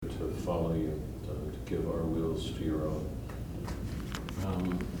follow you, to give our wills to your own.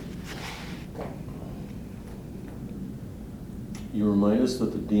 You remind us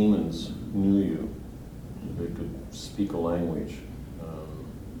that the demons knew you. They could speak a language.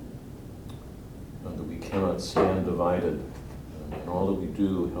 That we cannot stand divided. And all that we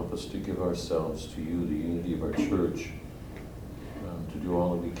do, help us to give ourselves to you, the unity of our church, to do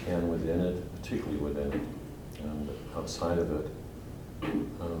all that we can within it, particularly within it, and outside of it,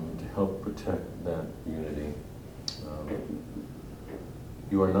 to help protect that unity.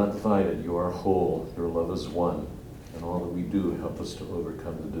 You are not divided, you are whole, your love is one, and all that we do, help us to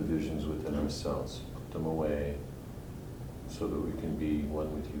overcome the divisions within ourselves, put them away, so that we can be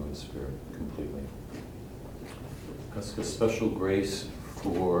one with you in spirit completely. Ask a special grace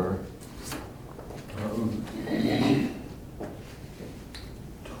for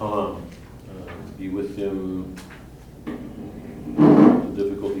Tom. Be with him, the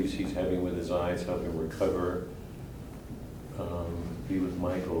difficulties he's having with his eyes, help him recover. Be with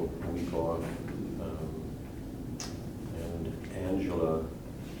Michael a week off. And Angela,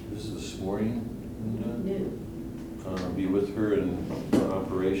 this is this morning? Be with her in her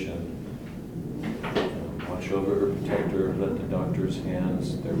operation. Watch over her, protect her, let the doctor's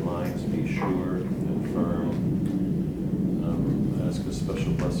hands, their minds be sure and firm. Ask a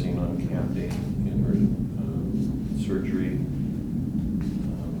special blessing on Kathy in her surgery.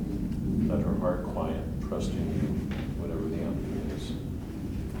 Let her heart quiet, trust in you, whatever the outcome is.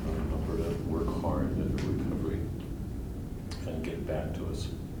 Help her to work hard at her recovery and get back to us,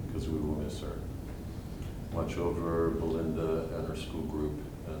 because we will miss her. Watch over Belinda and her school group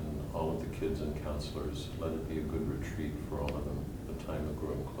and all of the kids and counselors. Let it be a good retreat for all of them, the time of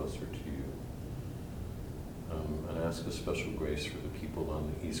growing closer to you. And ask a special grace for the people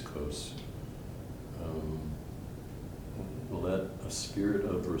on the East Coast. Let a spirit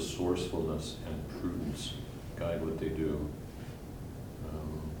of resourcefulness and prudence guide what they do.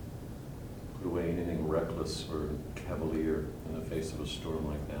 Put away anything reckless or cavalier in the face of a storm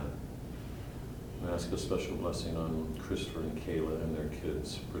like that. And ask a special blessing on Christopher and Kayla and their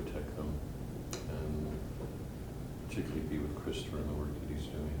kids. Protect them, and particularly be with Christopher in the work that he's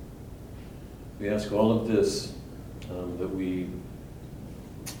doing. We ask all of this, that we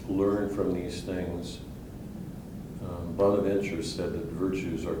learn from these things. Bonaventure said that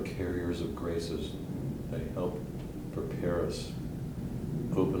virtues are carriers of graces. They help prepare us,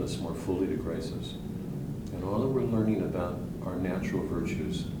 open us more fully to graces. And all that we're learning about our natural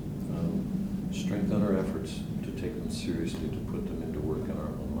virtues, strengthen our efforts to take them seriously, to put them into work in our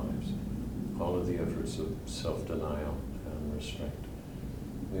own lives. All of the efforts of self-denial and restraint.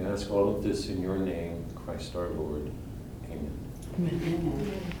 We ask all of this in your name, Christ our Lord. Amen.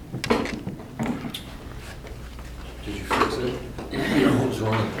 Amen. Did you fix it? What was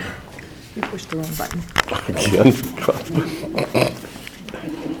wrong? You pushed the wrong button. Again?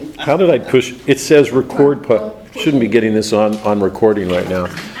 How did I push? It says record. Shouldn't be getting this on recording right now.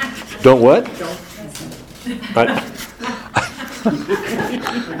 Don't what?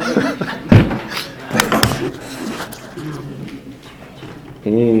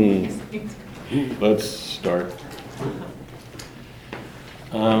 Let's start.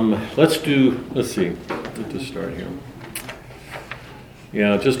 Let's see. Let's just start here.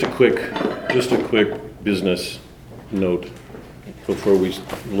 Yeah, just a quick business note before we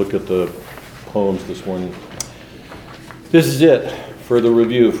look at the poems this morning. This is it for the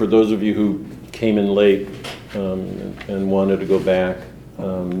review, for those of you who came in late and wanted to go back.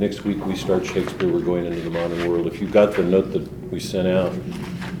 Next week we start Shakespeare. We're going into the modern world. If you got the note that we sent out,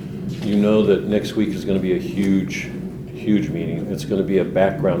 you know that next week is going to be a huge meeting. It's going to be a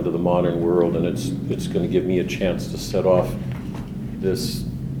background to the modern world, and it's going to give me a chance to set off this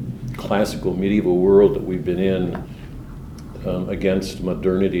classical medieval world that we've been in against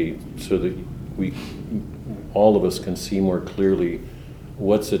modernity, so that all of us can see more clearly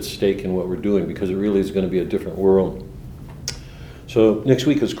what's at stake and what we're doing, because it really is going to be a different world. So next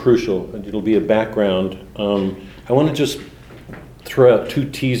week is crucial, and it'll be a background. I want to just throw out two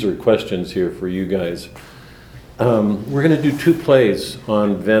teaser questions here for you guys. We're going to do two plays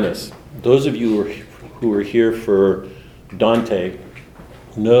on Venice. Those of you who are here for Dante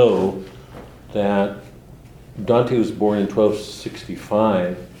know that Dante was born in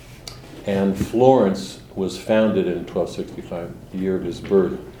 1265, and Florence was founded in 1265, the year of his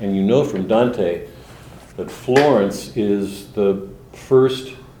birth. And you know from Dante that Florence is the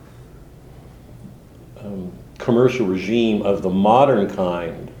first commercial regime of the modern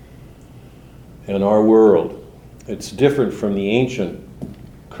kind in our world. It's different from the ancient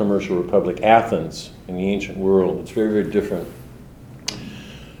commercial republic, Athens, in the ancient world. It's very, very different.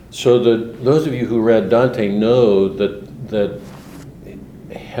 So those of you who read Dante know that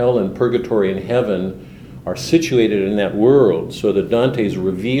hell and purgatory and heaven are situated in that world, so that Dante's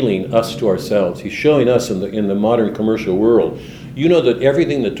revealing us to ourselves. He's showing us in the modern commercial world. You know that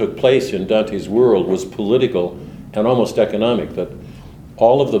everything that took place in Dante's world was political and almost economic, that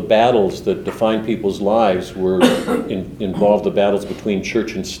all of the battles that defined people's lives involved the battles between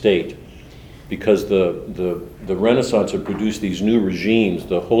church and state, because the Renaissance had produced these new regimes.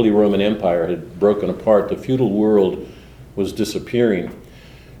 The Holy Roman Empire had broken apart. The feudal world was disappearing.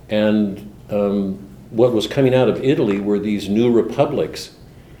 And what was coming out of Italy were these new republics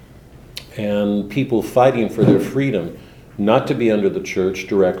and people fighting for their freedom, not to be under the church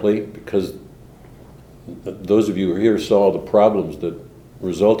directly, because those of you who are here saw the problems that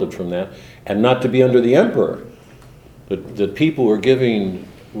resulted from that, and not to be under the emperor. That people were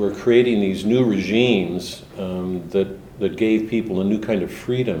creating these new regimes that gave people a new kind of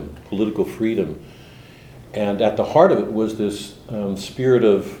freedom, political freedom. And at the heart of it was this spirit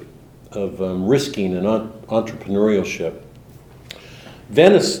of risking and entrepreneurship.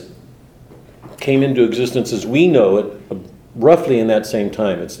 Venice came into existence as we know it roughly in that same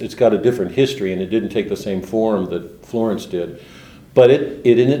time. It's got a different history, and it didn't take the same form that Florence did. But it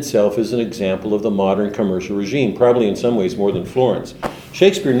in itself is an example of the modern commercial regime, probably in some ways more than Florence.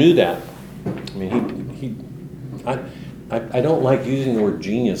 Shakespeare knew that. I mean, I don't like using the word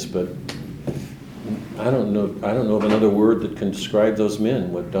genius, but I don't know of another word that can describe those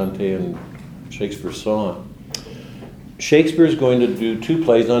men, what Dante and Shakespeare saw. Shakespeare's going to do 2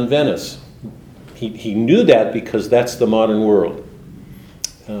 plays on Venice. He knew that because that's the modern world.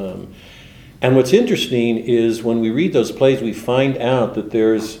 And what's interesting is when we read those plays, we find out that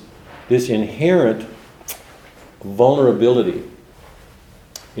there's this inherent vulnerability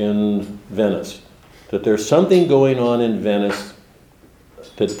in Venice, that there's something going on in Venice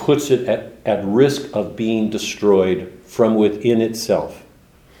that puts it at risk of being destroyed from within itself.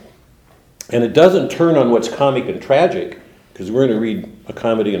 And it doesn't turn on what's comic and tragic, because we're going to read a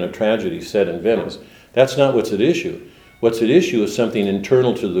comedy and a tragedy set in Venice. That's not what's at issue. What's at issue is something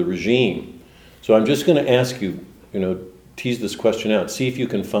internal to the regime. So I'm just going to ask you, tease this question out, see if you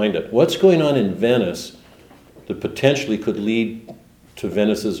can find it. What's going on in Venice that potentially could lead to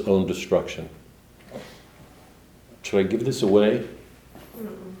Venice's own destruction? Should I give this away?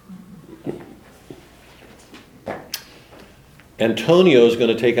 Antonio is going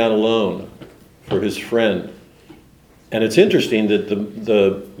to take out a loan for his friend. And it's interesting that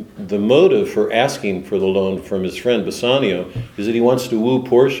the motive for asking for the loan from his friend Bassanio is that he wants to woo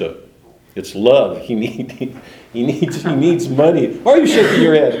Portia. It's love. He needs money. Why are you shaking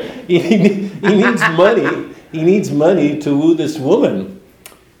your head? He needs money. He needs money to woo this woman.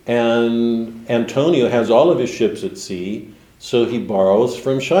 And Antonio has all of his ships at sea, so he borrows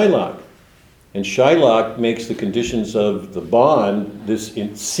from Shylock. And Shylock makes the conditions of the bond this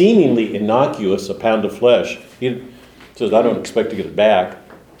seemingly innocuous, a pound of flesh. He says, I don't expect to get it back.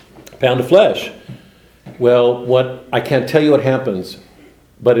 A pound of flesh. Well, I can't tell you what happens,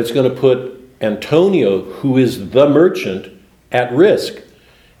 but it's going to put Antonio, who is the merchant, at risk.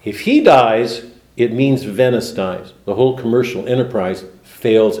 If he dies, it means Venice dies. The whole commercial enterprise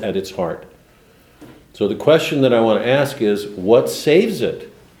fails at its heart. So the question that I want to ask is, what saves it?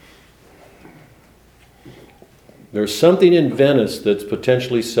 There's something in Venice that's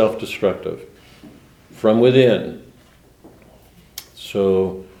potentially self-destructive from within.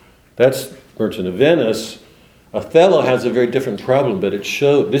 So that's Merchant of Venice. Othello has a very different problem, but it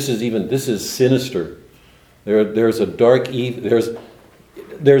showed this is sinister. There's a dark evil.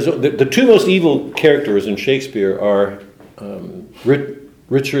 There's the 2 most evil characters in Shakespeare are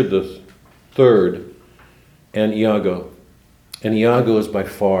Richard III and Iago. And Iago is by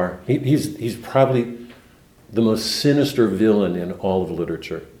far he's probably the most sinister villain in all of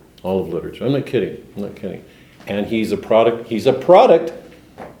literature. All of literature. I'm not kidding. And he's a product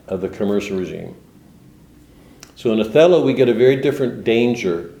of the commercial regime. So in Othello, we get a very different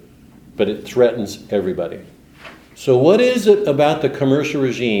danger, but it threatens everybody. So what is it about the commercial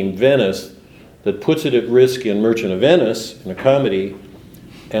regime, Venice, that puts it at risk in Merchant of Venice, in a comedy,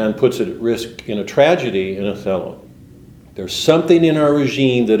 and puts it at risk in a tragedy in Othello? There's something in our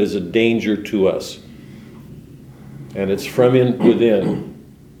regime that is a danger to us. And it's from within.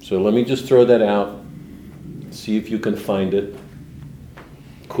 So let me just throw that out. See if you can find it.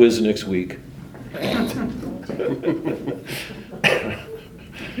 Quiz next week.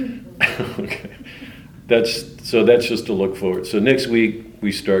 Okay. That's just to look forward. So next week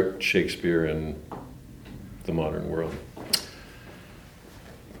we start Shakespeare and the modern world.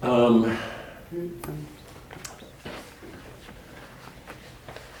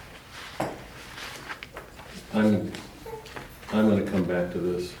 I'm going to come back to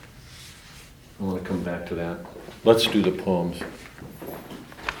this. I want to come back to that. Let's do the poems.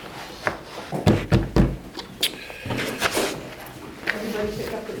 Everybody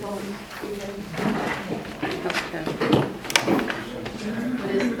pick up the phone.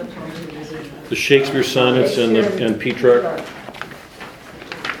 What is the phone? The Shakespeare sonnets and Petrarch.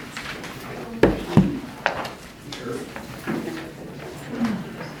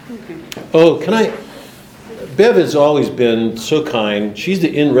 Oh, can I? Bev has always been so kind. She's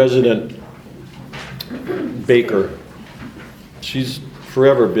the in-resident baker. She's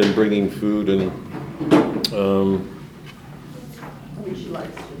forever been bringing food, and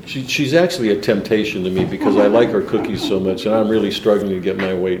she's actually a temptation to me because I like her cookies so much, and I'm really struggling to get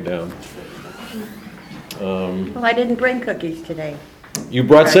my weight down. Well, I didn't bring cookies today. You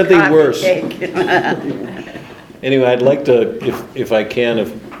brought Or something coffee worse. cake. Anyway, I'd like to, if I can,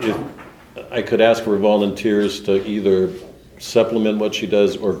 if I could ask for volunteers to either supplement what she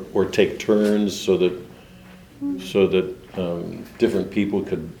does or take turns so that different people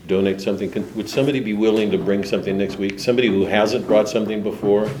could donate something. Would somebody be willing to bring something next week? Somebody who hasn't brought something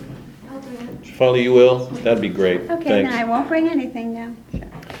before? I'll do it. Follow, you will? That'd be great. Okay, Thanks. now I won't bring anything now. Sure.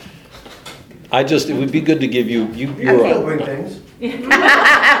 It would be good to give you're Okay. I'll bring things.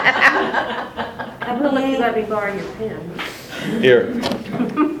 I will let you let me borrow your pen. here.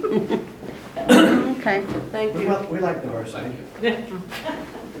 Okay. Thank We you. like, we like diversity.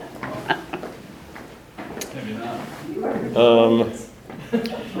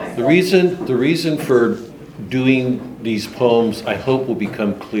 The reason for doing these poems, I hope, will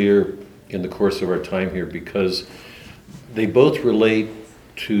become clear in the course of our time here, because they both relate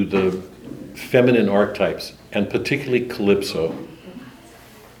to the feminine archetypes, and particularly Calypso.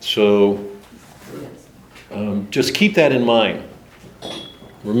 So just keep that in mind.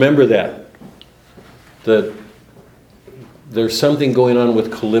 Remember that there's something going on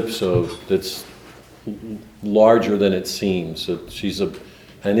with Calypso that's larger than it seems. That she's an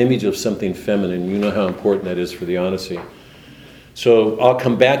image of something feminine. You know how important that is for the Odyssey. So I'll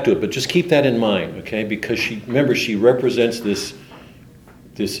come back to it, but just keep that in mind, okay? Because she represents this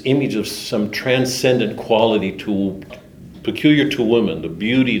image of some transcendent quality peculiar to women, the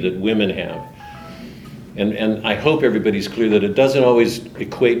beauty that women have. And I hope everybody's clear that it doesn't always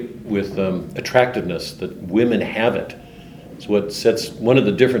equate with attractiveness, that women have it. It's what sets one of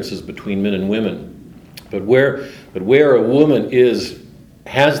the differences between men and women. But where a woman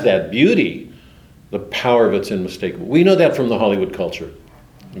has that beauty, the power of it's unmistakable. We know that from the Hollywood culture.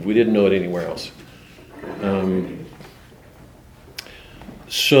 We didn't know it anywhere else.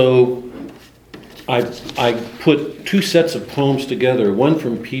 So I put two sets of poems together, one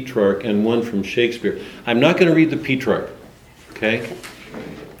from Petrarch and one from Shakespeare. I'm not going to read the Petrarch, okay?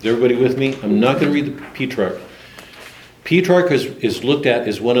 Is everybody with me? I'm not going to read the Petrarch. Petrarch is looked at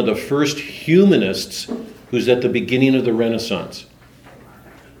as one of the first humanists who's at the beginning of the Renaissance,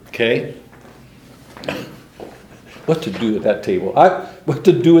 okay? What to do at that table? What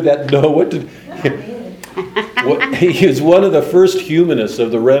to do with that? No, what to... He is one of the first humanists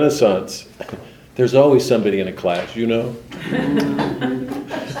of the Renaissance. There's always somebody in a class, you know?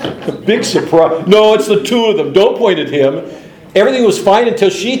 Big surprise. No, it's the two of them. Don't point at him. Everything was fine until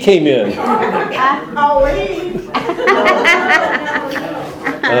she came in.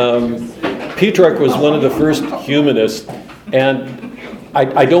 Petrarch was one of the first humanists, and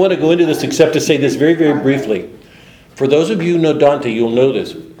I don't want to go into this except to say this very, very briefly. For those of you who know Dante, you'll know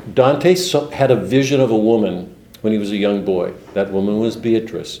this. Dante had a vision of a woman when he was a young boy. That woman was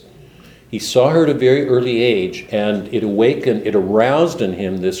Beatrice. He saw her at a very early age, and it aroused in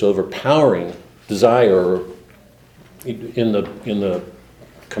him this overpowering desire. In the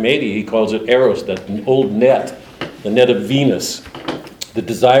Commedia, he calls it Eros, that old net, the net of Venus, the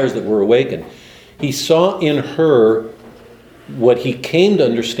desires that were awakened. He saw in her what he came to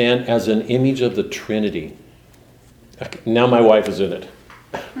understand as an image of the Trinity. Now my wife is in it.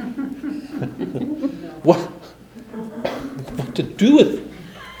 What to do with it?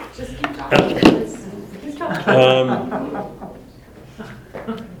 Just keep talking. Keep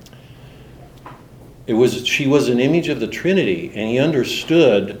talking. She was an image of the Trinity, and he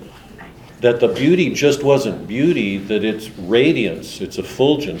understood that the beauty just wasn't beauty, that its radiance, its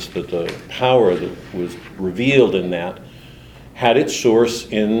effulgence, that the power that was revealed in that had its source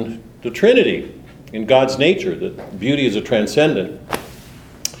in the Trinity, in God's nature, that beauty is a transcendent.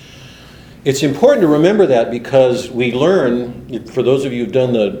 It's important to remember that because we learn, for those of you who've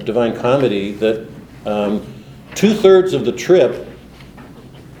done the Divine Comedy, that 2/3 of the trip,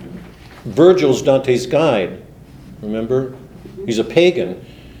 Virgil's Dante's guide. Remember? He's a pagan.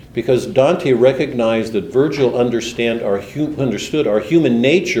 because Dante recognized that Virgil understood our human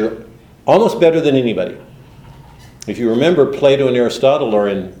nature almost better than anybody. If you remember, Plato and Aristotle are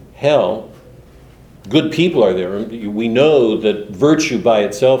in hell. Good people are there. We know that virtue by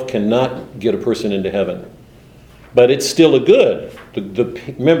itself cannot get a person into heaven. But it's still a good.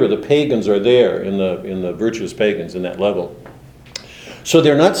 Remember, the pagans are there in the virtuous pagans in that level. So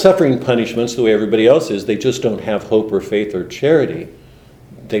they're not suffering punishments the way everybody else is. They just don't have hope or faith or charity.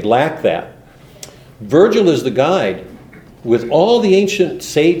 They lack that. Virgil is the guide. With all the ancient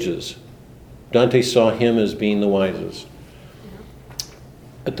sages, Dante saw him as being the wisest.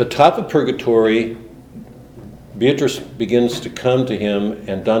 At the top of purgatory, Beatrice begins to come to him,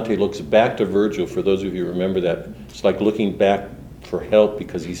 and Dante looks back to Virgil. For those of you who remember that, it's like looking back for help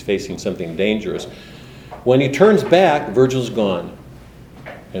because he's facing something dangerous. When he turns back, Virgil's gone.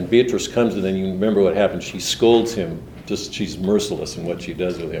 And Beatrice comes, and then you remember what happens. She scolds him. She's merciless in what she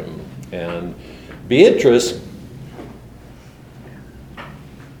does with him. And Beatrice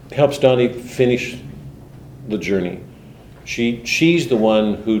helps Dante finish the journey. She's the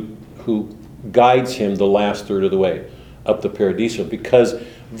one who guides him the last third of the way up the Paradiso, because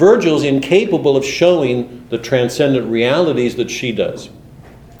Virgil's incapable of showing the transcendent realities that she does.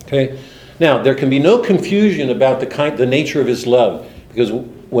 Okay? Now, there can be no confusion about the nature of his love, because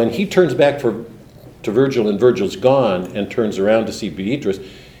when he turns back to Virgil and Virgil's gone and turns around to see Beatrice,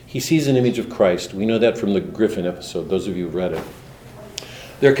 he sees an image of Christ. We know that from the Griffin episode, those of you who've read it.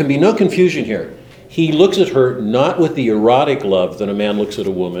 There can be no confusion here. He looks at her not with the erotic love that a man looks at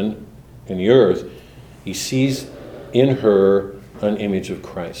a woman in the earth. He sees in her an image of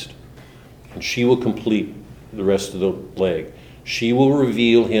Christ. And she will complete the rest of the leg. She will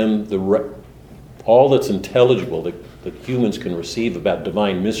reveal him all that's intelligible that humans can receive about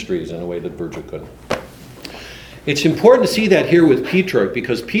divine mysteries in a way that Virgil couldn't. It's important to see that here with Petrarch,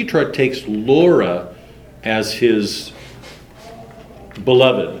 because Petrarch takes Laura as his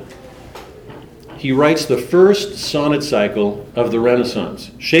beloved. He writes the first sonnet cycle of the Renaissance.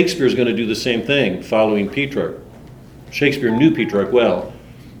 Shakespeare is going to do the same thing following Petrarch. Shakespeare knew Petrarch well.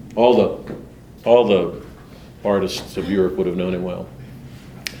 All the artists of Europe would have known him well.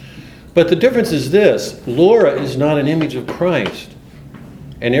 But the difference is this: Laura is not an image of Christ.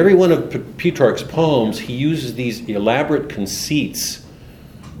 And every one of Petrarch's poems, he uses these elaborate conceits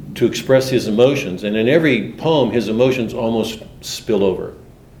to express his emotions. And in every poem, his emotions almost spill over.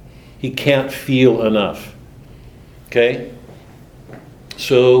 He can't feel enough. Okay?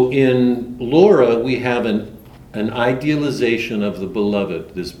 So in Laura, we have an idealization of the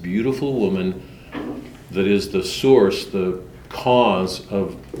beloved, this beautiful woman that is the source, the cause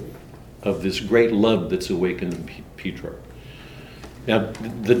of this great love that's awakened in Petrarch. Now,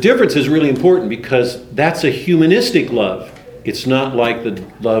 the difference is really important because that's a humanistic love. It's not like the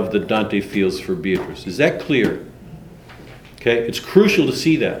love that Dante feels for Beatrice. Is that clear? Okay, it's crucial to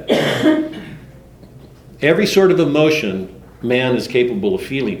see that. Every sort of emotion man is capable of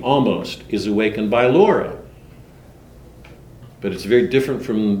feeling, almost, is awakened by Laura. But it's very different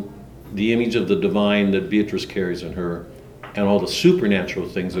from the image of the divine that Beatrice carries in her and all the supernatural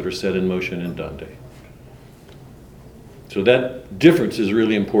things that are set in motion in Dante. So that difference is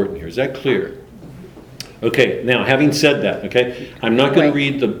really important here. Is that clear? Okay, now having said that, okay, I'm not going to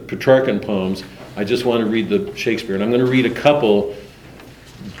read the Petrarchan poems. I just want to read the Shakespeare. And I'm going to read a couple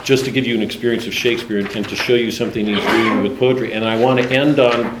just to give you an experience of Shakespeare and to show you something he's doing with poetry. And I want to end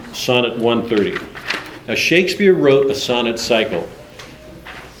on Sonnet 130. Now, Shakespeare wrote a sonnet cycle.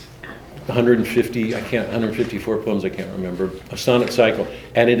 154 poems, I can't remember. A sonnet cycle.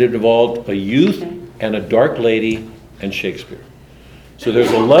 And it involved a youth and a dark lady and Shakespeare. So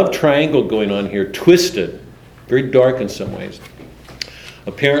there's a love triangle going on here, twisted, very dark in some ways.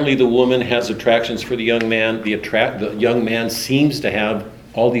 Apparently the woman has attractions for the young man. The young man seems to have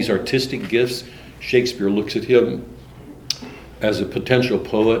all these artistic gifts. Shakespeare looks at him as a potential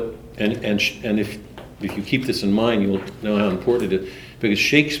poet. And if you keep this in mind, you'll know how important it is. Because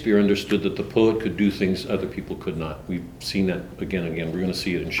Shakespeare understood that the poet could do things other people could not. We've seen that again and again. We're going to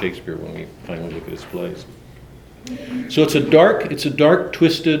see it in Shakespeare when we finally look at his plays. So it's a dark,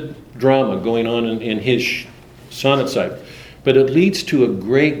 twisted drama going on in his sonnet cycle. But it leads to a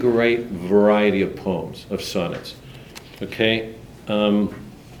great variety of poems, of sonnets. Okay? On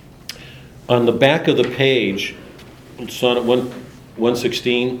the back of the page, Sonnet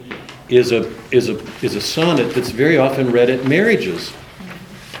 116 is a sonnet that's very often read at marriages.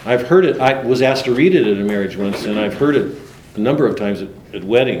 I've heard it. I was asked to read it at a marriage once, and I've heard it a number of times at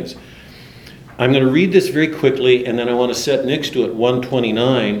weddings. I'm going to read this very quickly, and then I want to set next to it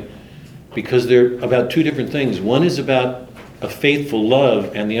 129, because they're about two different things. One is about a faithful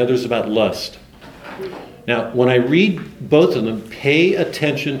love, and the other is about lust. Now, when I read both of them, pay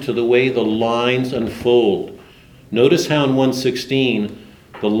attention to the way the lines unfold. Notice how in 116,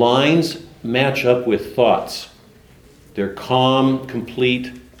 the lines match up with thoughts. They're calm,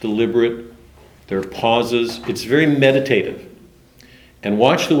 complete, deliberate. There are pauses. It's very meditative. And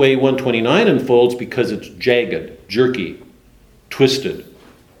watch the way 129 unfolds, because it's jagged, jerky, twisted.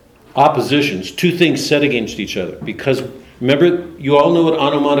 Oppositions, two things set against each other. Because, remember, you all know what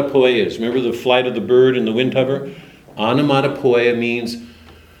onomatopoeia is. Remember the flight of the bird and the wind hover? Onomatopoeia means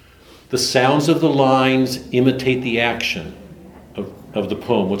the sounds of the lines imitate the action of the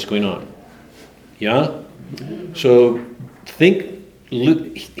poem, what's going on. Yeah? So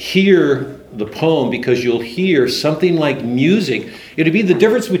hear the poem, because you'll hear something like music. It'd be the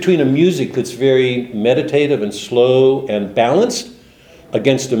difference between a music that's very meditative and slow and balanced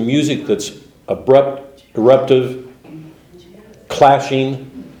against a music that's abrupt, eruptive, clashing.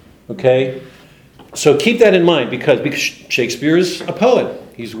 Okay? So keep that in mind, because Shakespeare is a poet.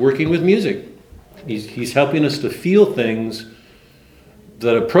 He's working with music. He's helping us to feel things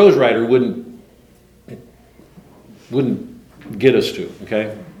that a prose writer wouldn't get us to.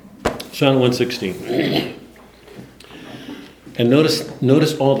 Okay? Sonnet 116. And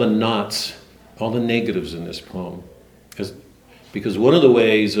notice all the knots, all the negatives in this poem. Because one of the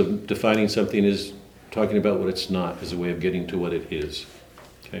ways of defining something is talking about what it's not, as a way of getting to what it is.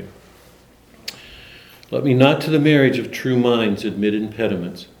 Okay? Let me not to the marriage of true minds admit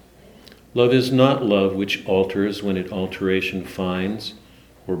impediments. Love is not love which alters when it alteration finds,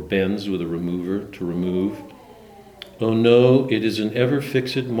 or bends with a remover to remove. Oh no, it is an ever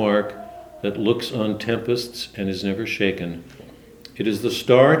fixed mark that looks on tempests and is never shaken. It is the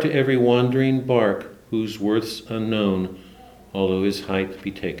star to every wandering bark, whose worth's unknown, although his height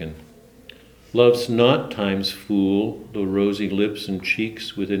be taken. Love's not time's fool, though rosy lips and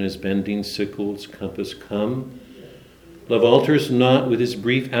cheeks within his bending sickle's compass come. Love alters not with his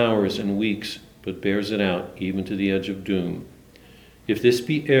brief hours and weeks, but bears it out even to the edge of doom. If this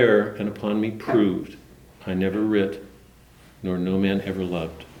be error and upon me proved, I never writ, nor no man ever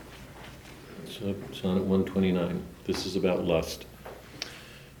loved. So, Sonnet 129. This is about lust.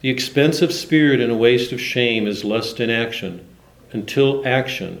 The expense of spirit and a waste of shame is lust in action. Until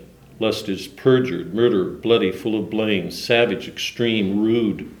action, lust is perjured, murdered, bloody, full of blame, savage, extreme,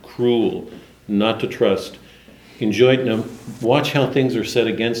 rude, cruel, not to trust. Enjoyed no, watch how things are set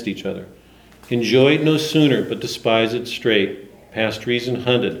against each other. Enjoyed no sooner, but despised straight, past reason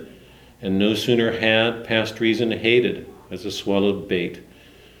hunted, and no sooner had, past reason hated, as a swallowed bait.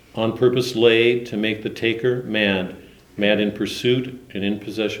 On purpose laid to make the taker mad, mad in pursuit and in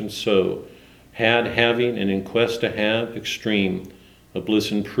possession so, had, having, and in quest to have, extreme, a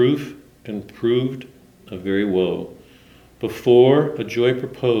bliss in proof, and proved a very woe. Before, a joy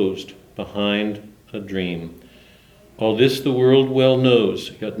proposed, behind, a dream. All this the world well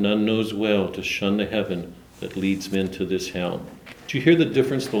knows, yet none knows well to shun the heaven that leads men to this hell. Do you hear the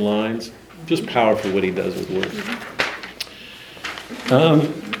difference, the lines? Just powerful what he does with words.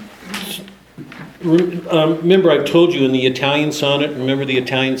 Remember, I told you in the Italian sonnet, remember the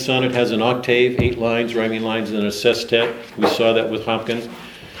Italian sonnet has an octave, 8 lines, rhyming lines, and a sestet. We saw that with Hopkins.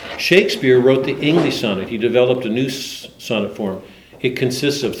 Shakespeare wrote the English sonnet. He developed a new sonnet form. It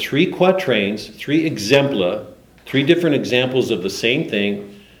consists of 3 quatrains, 3 exempla, 3 different examples of the same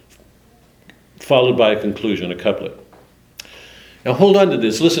thing, followed by a conclusion, a couplet. Now hold on to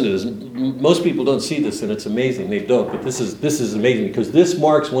this, listen to this. Most people don't see this, and it's amazing. They don't, but this is amazing, because this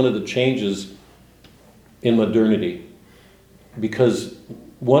marks one of the changes in modernity. Because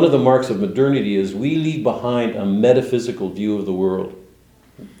one of the marks of modernity is we leave behind a metaphysical view of the world,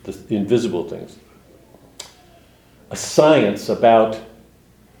 the invisible things. A science about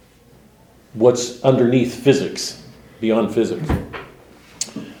what's underneath physics, beyond physics.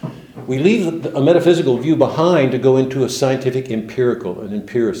 We leave a metaphysical view behind to go into a scientific empirical, an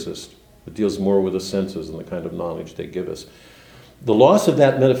empiricist, that deals more with the senses and the kind of knowledge they give us. The loss of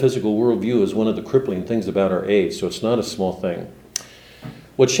that metaphysical worldview is one of the crippling things about our age, so it's not a small thing.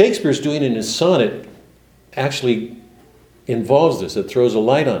 What Shakespeare's doing in his sonnet actually involves this. It throws a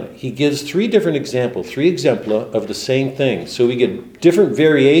light on it. He gives 3 different examples, 3 exempla of the same thing. So we get different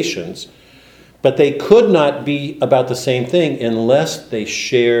variations, but they could not be about the same thing unless they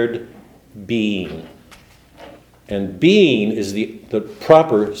shared being. And being is the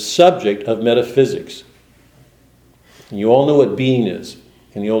proper subject of metaphysics. And you all know what being is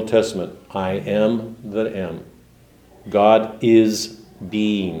in the Old Testament. I am that am. God is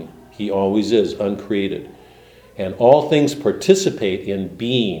being. He always is, uncreated. And all things participate in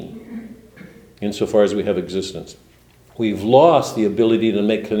being, insofar as we have existence. We've lost the ability to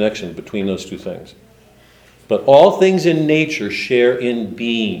make connection between those two things. But all things in nature share in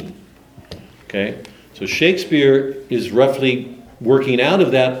being. Okay? So Shakespeare is roughly working out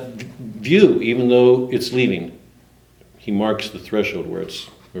of that view, even though it's leaving. He marks the threshold where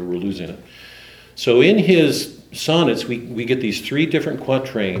we're losing it. So in his sonnets, we get these three different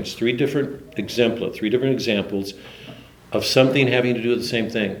quatrains, three different examples of something having to do with the same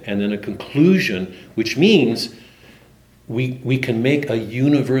thing, and then a conclusion, which means we can make a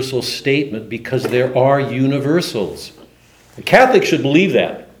universal statement because there are universals. The Catholic should believe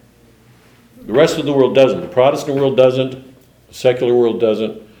that. The rest of the world doesn't. The Protestant world doesn't. The secular world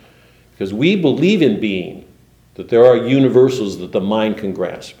doesn't. Because we believe in being, that there are universals that the mind can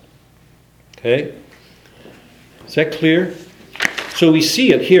grasp. Okay? Is that clear? So we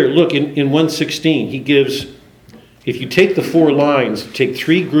see it here. Look, in 116, he gives, if you take the 4 lines, take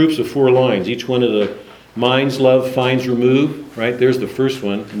 3 groups of 4 lines, each one of the minds, love, finds, remove, right? There's the first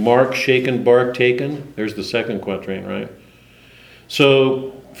one. Mark, shaken, bark, taken. There's the second quatrain, right?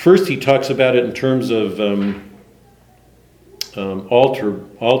 So first he talks about it in terms of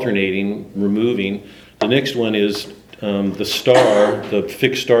alternating, removing. The next one is the star, the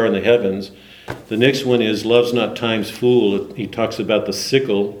fixed star in the heavens. The next one is love's not time's fool. He talks about the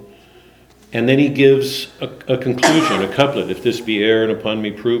sickle. And then he gives a conclusion, a couplet. If this be error and upon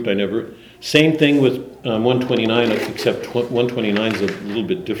me proved, I never... Same thing with 129, except 129 is a little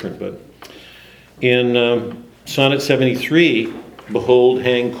bit different. But in Sonnet 73, behold,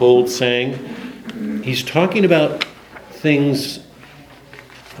 hang, cold, sang, he's talking about things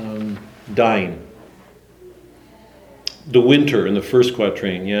dying. The winter in the first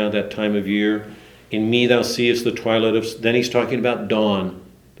quatrain, that time of year. In me thou seest the twilight of... Then he's talking about dawn,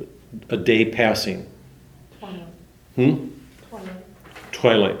 a day passing.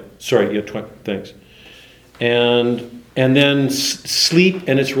 Twilight. Sorry, thanks. And then sleep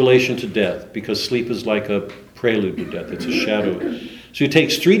and its relation to death, because sleep is like a prelude to death. It's a shadow. So he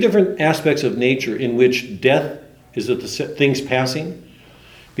takes 3 different aspects of nature in which death is that the thing's passing,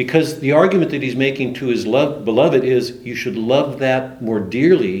 because the argument that he's making to his beloved is you should love that more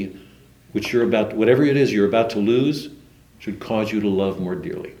dearly, which whatever it is you're about to lose, should cause you to love more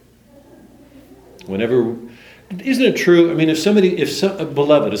dearly. Whenever... Isn't it true? I mean, if a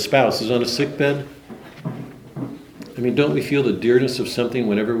beloved, a spouse, is on a sick bed, I mean, don't we feel the dearness of something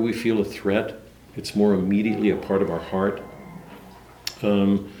whenever we feel a threat? It's more immediately a part of our heart.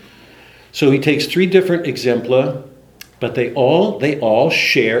 So he takes 3 different exempla, but they all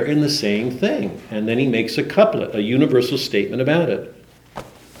share in the same thing. And then he makes a couplet, a universal statement about it.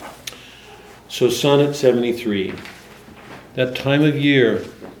 So Sonnet 73, that time of year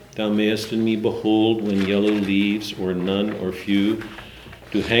thou mayest in me behold when yellow leaves, or none or few,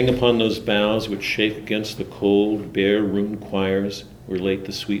 do hang upon those boughs which shake against the cold, bare ruined choirs where late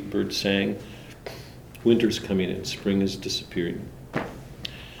the sweet bird sang. Winter's coming in, spring is disappearing.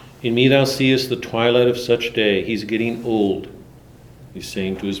 In me thou seest the twilight of such day. He's getting old, he's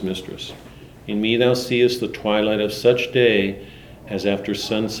saying to his mistress. In me thou seest the twilight of such day as after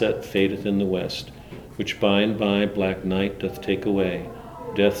sunset fadeth in the west, which by and by black night doth take away.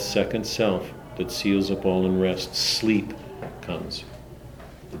 Death's second self that seals up all in rest. Sleep comes.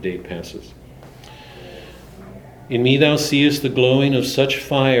 The day passes. In me thou seest the glowing of such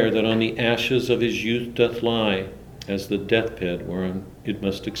fire that on the ashes of his youth doth lie, as the deathbed whereon it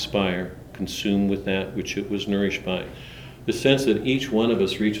must expire, consumed with that which it was nourished by. The sense that each one of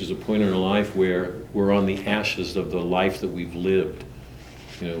us reaches a point in our life where we're on the ashes of the life that we've lived.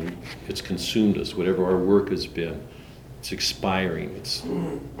 It's consumed us, whatever our work has been. It's expiring, it's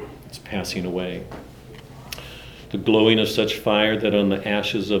passing away. The glowing of such fire that on the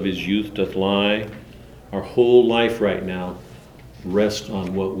ashes of his youth doth lie. Our whole life right now rests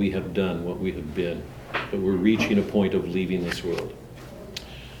on what we have done, what we have been. But we're reaching a point of leaving this world.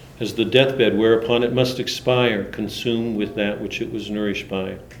 As the deathbed whereupon it must expire, consumed with that which it was nourished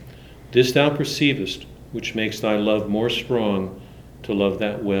by. This thou perceivest, which makes thy love more strong, to love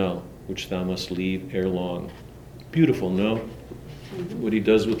that well, which thou must leave ere long. Beautiful, no? What he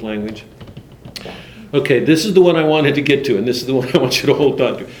does with language. Okay, this is the one I wanted to get to, and this is the one I want you to hold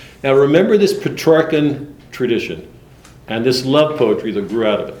on to. Now remember this Petrarchan tradition, and this love poetry that grew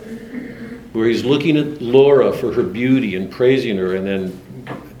out of it, where he's looking at Laura for her beauty and praising her, and then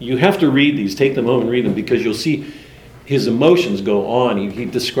you have to read these, take them home and read them, because you'll see his emotions go on. He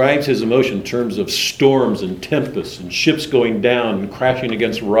describes his emotion in terms of storms and tempests and ships going down and crashing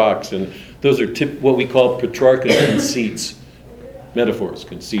against rocks, and those are what we call Petrarchan conceits, metaphors,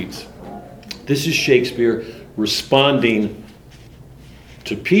 conceits. This is Shakespeare responding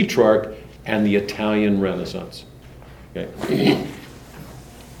to Petrarch and the Italian Renaissance. Okay?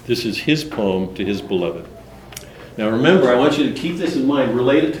 This is his poem to his beloved. Now remember, I want you to keep this in mind,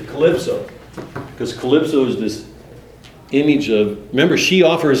 related to Calypso. Because Calypso is this image of, remember, she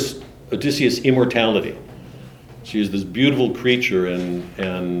offers Odysseus immortality. She is this beautiful creature,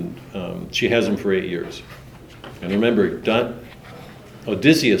 and she has him for 8 years. And remember,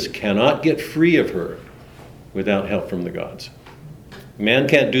 Odysseus cannot get free of her without help from the gods. Man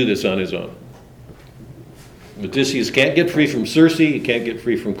can't do this on his own. Odysseus can't get free from Circe, he can't get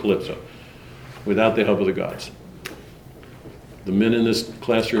free from Calypso without the help of the gods. The men in this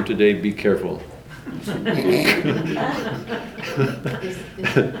classroom today, be careful.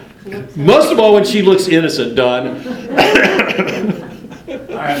 Most of all when she looks innocent, Don.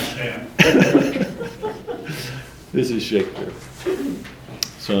 I understand. This is Shakespeare.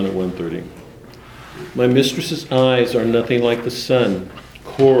 Sonnet 130. My mistress's eyes are nothing like the sun.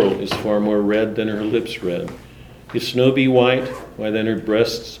 Coral is far more red than her lips red. If snow be white, why then her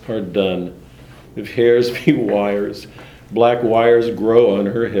breasts are dun. If hairs be wires, black wires grow on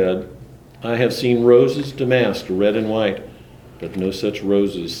her head. I have seen roses damasked red and white, but no such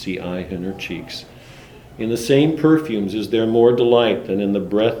roses see I in her cheeks. In the same perfumes is there more delight than in the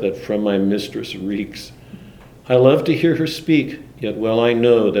breath that from my mistress reeks. I love to hear her speak, yet well I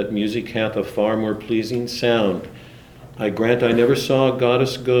know that music hath a far more pleasing sound. I grant I never saw a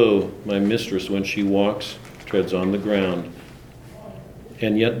goddess go, my mistress when she walks, treads on the ground.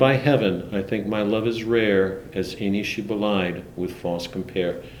 And yet by heaven I think my love is rare, as any she belied with false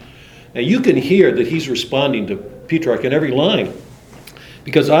compare. Now you can hear that he's responding to Petrarch in every line,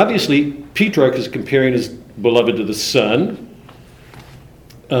 because obviously Petrarch is comparing his beloved to the sun.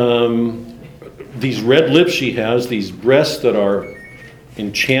 These red lips she has, these breasts that are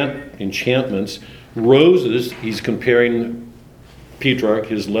enchantments, roses, he's comparing Petrarch,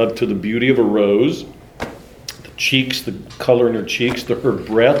 his love, to the beauty of a rose. The cheeks, the color in her cheeks, her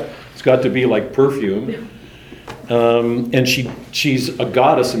breath, it's got to be like perfume. And she's a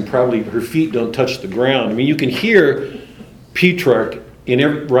goddess, and probably her feet don't touch the ground. I mean, you can hear Petrarch in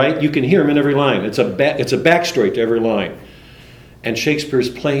every, right? You can hear him in every line. It's a backstory to every line. And Shakespeare's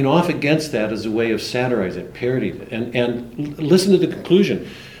playing off against that as a way of satirizing, parodying it. And listen to the conclusion.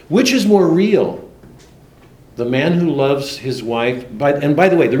 Which is more real? The man who loves his wife. And by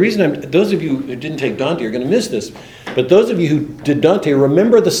the way, the reason those of you who didn't take Dante are going to miss this, but those of you who did Dante,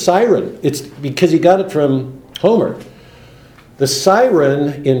 remember the siren. It's because you got it from Homer. The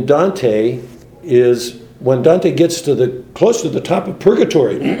siren in Dante is when Dante gets close to the top of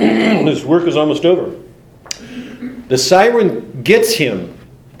purgatory. His work is almost over. The siren gets him,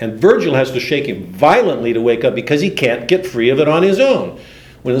 and Virgil has to shake him violently to wake up because he can't get free of it on his own.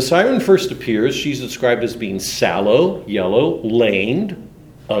 When the siren first appears, she's described as being sallow, yellow, lamed,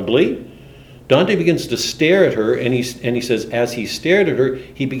 ugly. Dante begins to stare at her, and he says, as he stared at her,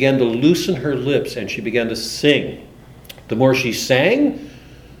 he began to loosen her lips, and she began to sing. The more she sang,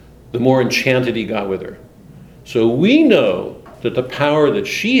 the more enchanted he got with her. So we know that the power that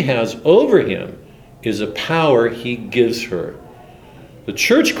she has over him is a power he gives her. The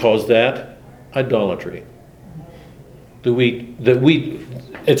church calls that idolatry.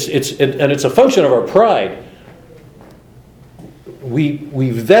 It's a function of our pride.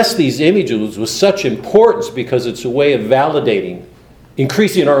 We vest these images with such importance because it's a way of validating,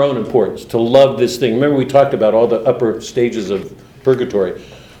 increasing our own importance, to love this thing. Remember we talked about all the upper stages of purgatory.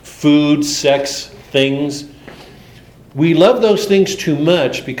 Food, sex, things. We love those things too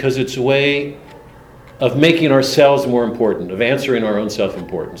much because it's a way of making ourselves more important, of answering our own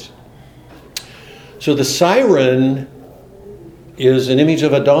self-importance. So the siren is an image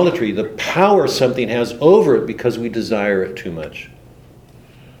of idolatry, the power something has over it because we desire it too much.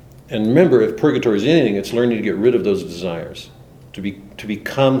 And remember, if purgatory is anything, it's learning to get rid of those desires, to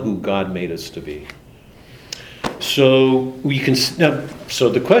become who God made us to be. So so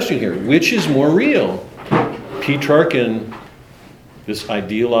the question here, which is more real? Petrarch and this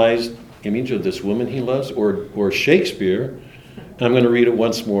idealized image of this woman he loves, or Shakespeare? And I'm going to read it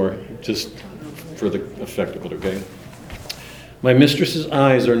once more, just for the effect of it, okay? My mistress's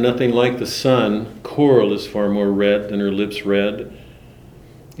eyes are nothing like the sun. Coral is far more red than her lips red.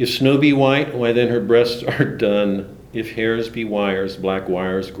 If snow be white, why then her breasts are dun. If hairs be wires, black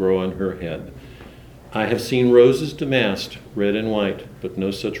wires grow on her head. I have seen roses damasked, red and white, but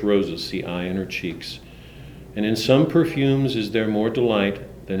no such roses see I in her cheeks. And in some perfumes is there more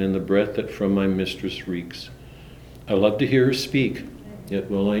delight than in the breath that from my mistress reeks. I love to hear her speak,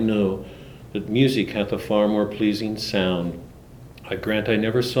 yet well I know that music hath a far more pleasing sound. I grant I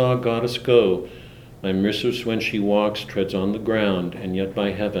never saw a goddess go. My mistress when she walks treads on the ground, and yet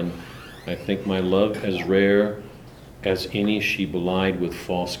by heaven I think my love as rare as any she belied with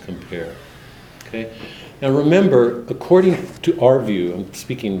false compare. Okay? Now remember, according to our view, I'm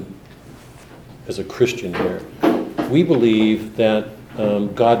speaking as a Christian here, we believe that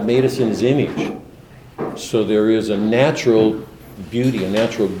God made us in his image. So there is a natural beauty, a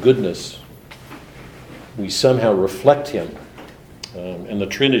natural goodness. We somehow reflect him and the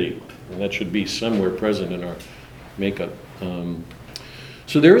Trinity, and that should be somewhere present in our makeup.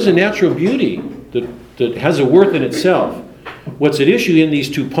 So there is a natural beauty that has a worth in itself. What's at issue in these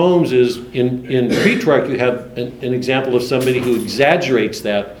two poems is, in Petrarch, you have an example of somebody who exaggerates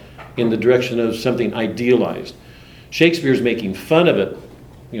that in the direction of something idealized. Shakespeare's making fun of it,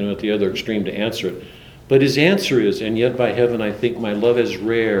 at the other extreme to answer it. But his answer is, and yet by heaven I think my love as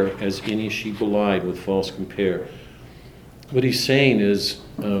rare as any she belied with false compare. What he's saying is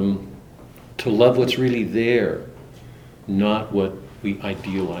to love what's really there, not what we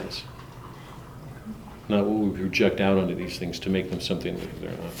idealize. Not what we project out onto these things to make them something that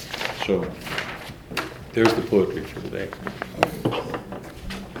they're not. So, there's the poetry for today.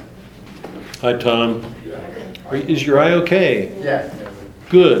 Hi, Tom. Is your eye okay? Yeah.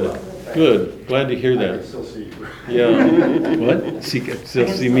 Good. Good. Glad to hear I can that. still see you. Yeah. What? Still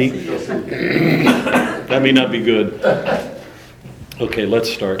see me? That may not be good. Okay, let's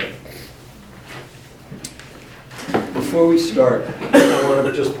start. Before we start, I want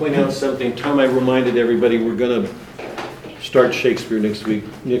to just point out something. Tom, I reminded everybody we're going to start Shakespeare next week.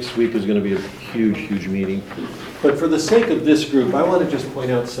 Next week is going to be a huge, huge meeting. But for the sake of this group, I want to just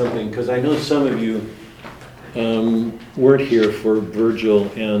point out something, because I know some of you weren't here for Virgil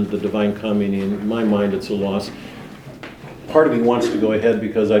and the Divine Comedy. In my mind, it's a loss. Part of me wants to go ahead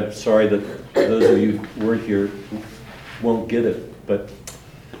because I'm sorry that those of you who weren't here won't get it. But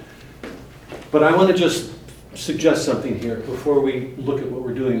I want to just suggest something here before we look at what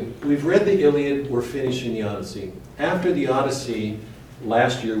we're doing. We've read the Iliad, we're finishing the Odyssey. After the Odyssey,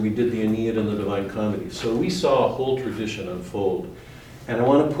 last year we did the Aeneid and the Divine Comedy. So we saw a whole tradition unfold. And I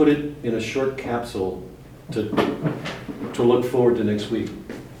want to put it in a short capsule to look forward to next week.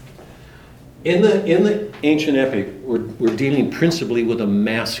 In the ancient epic, we're dealing principally with a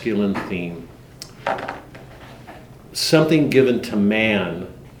masculine theme. Something given to man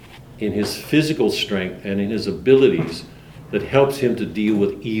in his physical strength and in his abilities that helps him to deal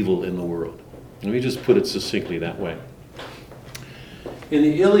with evil in the world. Let me just put it succinctly that way. In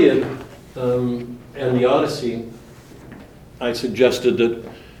the Iliad and the Odyssey, I suggested that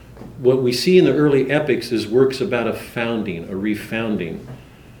what we see in the early epics is works about a founding, a refounding.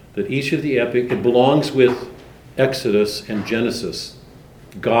 That each of the epic, it belongs with Exodus and Genesis,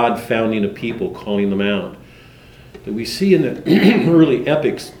 God founding a people, calling them out. That we see in the early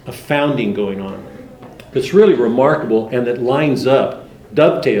epics a founding going on that's really remarkable and that lines up,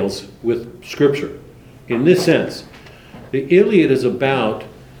 dovetails with Scripture. In this sense, the Iliad is about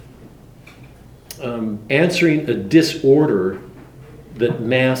answering a disorder that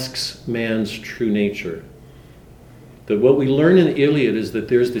masks man's true nature. That what we learn in the Iliad is that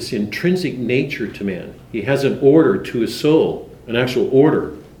there's this intrinsic nature to man. He has an order to his soul, an actual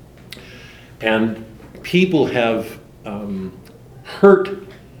order. And people have hurt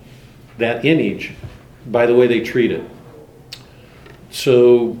that image by the way they treat it.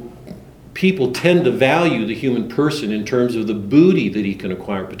 So people tend to value the human person in terms of the booty that he can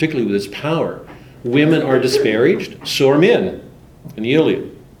acquire, particularly with his power. Women are disparaged, so are men in the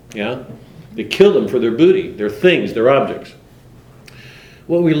Iliad. Yeah? They kill them for their booty, their things, their objects.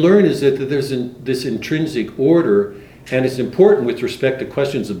 What we learn is that there's this intrinsic order, and it's important with respect to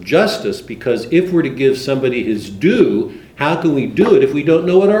questions of justice, because if we're to give somebody his due, how can we do it if we don't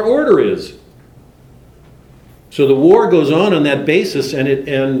know what our order is? So the war goes on that basis,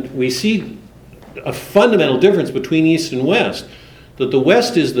 and we see a fundamental difference between East and West. That the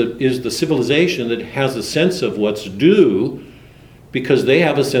West is the civilization that has a sense of what's due, because they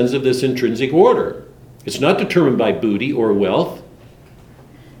have a sense of this intrinsic order. It's not determined by booty or wealth.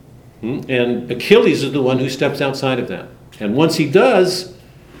 And Achilles is the one who steps outside of that. And once he does,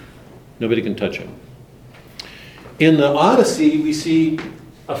 nobody can touch him. In the Odyssey, we see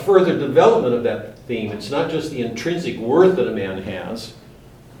a further development of that theme. It's not just the intrinsic worth that a man has,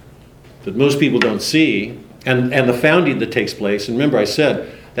 that most people don't see, and the founding that takes place. And remember, I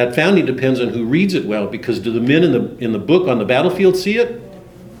said, that founding depends on who reads it well, because do the men in the book on the battlefield see it?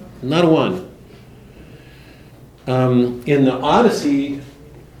 Not a one. In the Odyssey,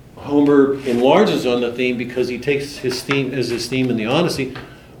 Homer enlarges on the theme because he takes his theme as his theme in the Odyssey,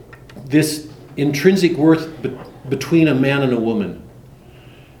 this intrinsic worth between a man and a woman.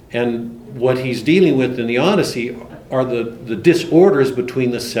 And what he's dealing with in the Odyssey are the disorders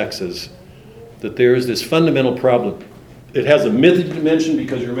between the sexes. That there is this fundamental problem. it has a mythic dimension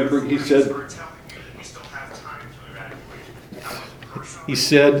because remember he said,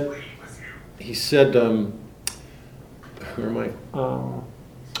 where am I?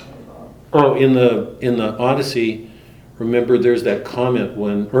 In the Odyssey, remember there's that comment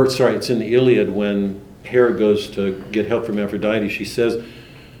it's in the Iliad when Hera goes to get help from Aphrodite. She says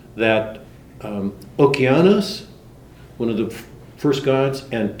that Okeanos, one of the first gods,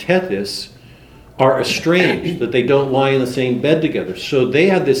 and Tethys are estranged, that they don't lie in the same bed together. So they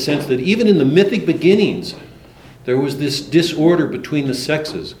had this sense that even in the mythic beginnings, there was this disorder between the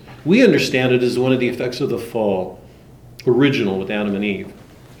sexes. We understand it as one of the effects of the fall, original with Adam and Eve.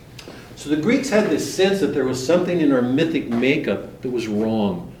 So the Greeks had this sense that there was something in our mythic makeup that was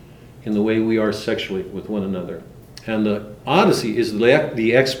wrong in the way we are sexually with one another. And the Odyssey is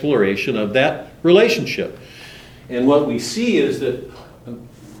the exploration of that relationship. And what we see is that,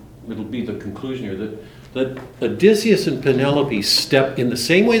 it'll be the conclusion here, that Odysseus and Penelope step in the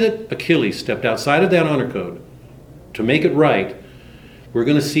same way that Achilles stepped outside of that honor code to make it right. We're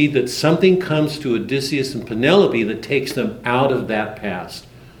going to see that something comes to Odysseus and Penelope that takes them out of that past.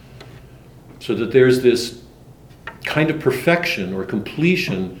 So that there's this kind of perfection or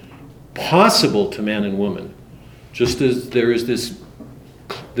completion possible to man and woman. Just as there is this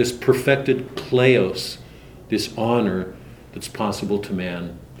perfected kleos, this honor that's possible to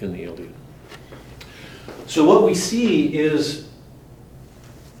man in the Iliad. So what we see is,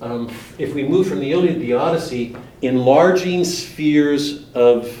 if we move from the Iliad to the Odyssey, enlarging spheres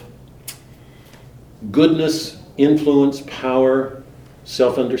of goodness, influence, power,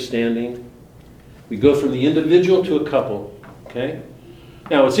 self-understanding. We go from the individual to a couple, okay?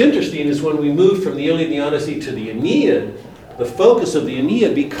 Now what's interesting is when we move from the Iliad and the Odyssey to the Aeneid, the focus of the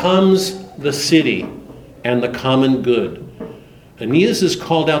Aeneid becomes the city and the common good. Aeneas is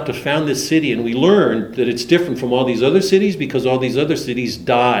called out to found this city, and we learn that it's different from all these other cities because all these other cities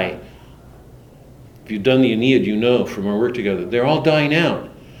die. If you've done the Aeneid, you know from our work together, they're all dying out.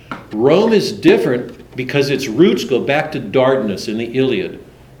 Rome is different because its roots go back to Dardanus in the Iliad,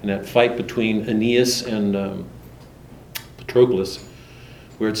 in that fight between Aeneas and Patroclus,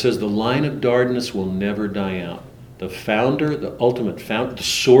 where it says the line of Dardanus will never die out. The founder, the ultimate founder, the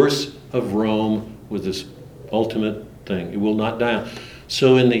source of Rome was this ultimate thing. It will not die out.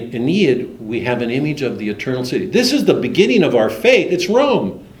 So in the Aeneid, we have an image of the eternal city. This is the beginning of our faith. It's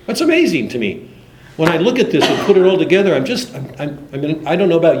Rome. That's amazing to me. When I look at this and put it all together, I mean, I don't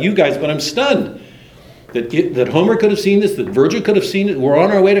know about you guys, but I'm stunned that Homer could have seen this, that Virgil could have seen it. We're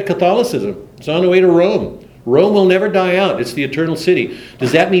on our way to Catholicism. It's on our way to Rome. Rome will never die out. It's the eternal city.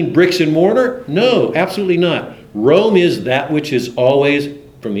 Does that mean bricks and mortar? No, absolutely not. Rome is that which is always,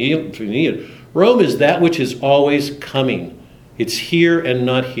 from the Iliad, Rome is that which is always coming. It's here and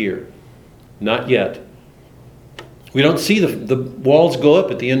not here. Not yet. We don't see the walls go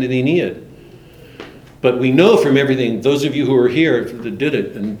up at the end of the Aeneid. But we know from everything, those of you who are here that did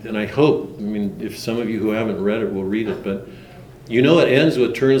it, and I hope, I mean, if some of you who haven't read it will read it, but you know it ends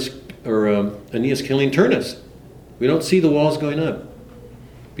with Aeneas killing Turnus. We don't see the walls going up.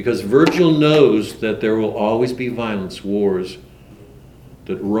 Because Virgil knows that there will always be violence, wars,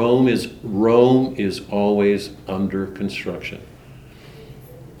 that Rome is always under construction.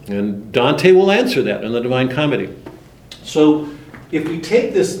 And Dante will answer that in the Divine Comedy. So if we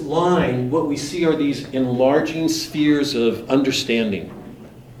take this line, what we see are these enlarging spheres of understanding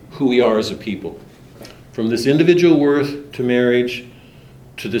who we are as a people. From this individual worth to marriage,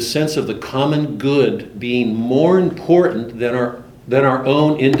 to the sense of the common good being more important than our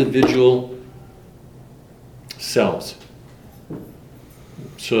own individual selves.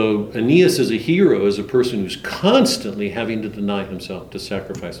 So Aeneas is a hero, as a person who's constantly having to deny himself, to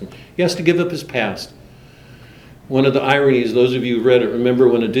sacrifice him. He has to give up his past. One of the ironies, those of you who read it, remember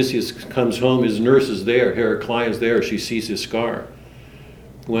when Odysseus comes home, his nurse is there, Heraclea is there, she sees his scar.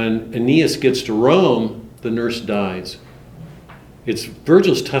 When Aeneas gets to Rome, the nurse dies. It's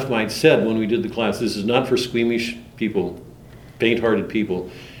Virgil's tough mind said when we did the class, this is not for squeamish people, faint-hearted people,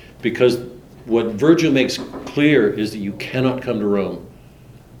 because what Virgil makes clear is that you cannot come to Rome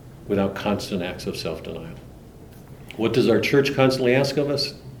without constant acts of self-denial. What does our church constantly ask of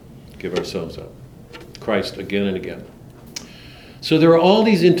us? Give ourselves up. Christ again and again. So there are all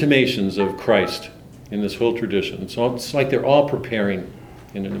these intimations of Christ in this whole tradition. It's like they're all preparing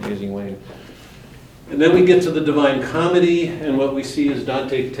in an amazing way. And then we get to the Divine Comedy, and what we see is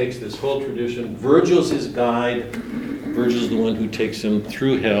Dante takes this whole tradition. Virgil's his guide. Virgil's the one who takes him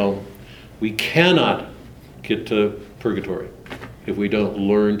through hell. We cannot get to purgatory if we don't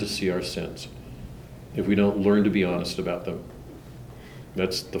learn to see our sins, if we don't learn to be honest about them.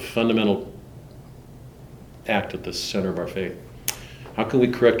 That's the fundamental act at the center of our faith. How can we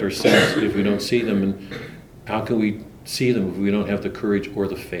correct our sins if we don't see them? And how can we see them if we don't have the courage or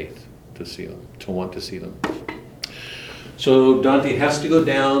the faith to see them, to want to see them? So Dante has to go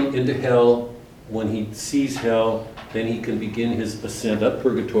down into hell. When he sees hell, then he can begin his ascent up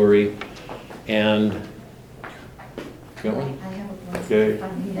purgatory. And got one? I have a place Okay. if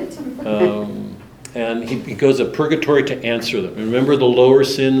I need it. And he goes up purgatory to answer them. Remember, the lower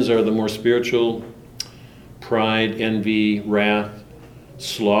sins are the more spiritual: pride, envy, wrath.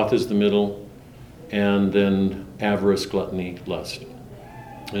 Sloth is the middle, and then avarice, gluttony, lust.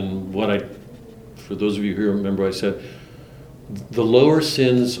 And for those of you who remember, I said the lower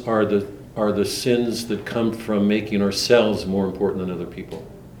sins are the sins that come from making ourselves more important than other people.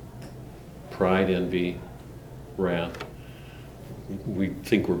 Pride, envy, wrath. We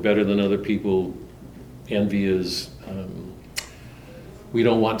think we're better than other people. Envy is we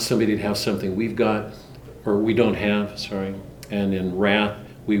don't want somebody to have something we've got, or we don't have, sorry. And in wrath,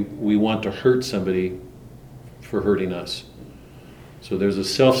 we want to hurt somebody for hurting us. So there's a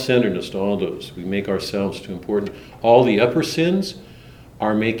self-centeredness to all those. We make ourselves too important. All the upper sins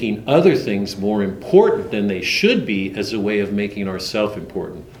are making other things more important than they should be as a way of making ourselves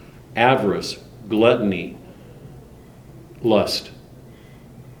important. Avarice, gluttony, lust.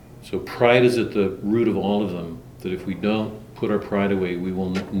 So pride is at the root of all of them, that if we don't put our pride away, we will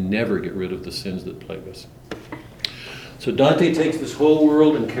never get rid of the sins that plague us. So Dante takes this whole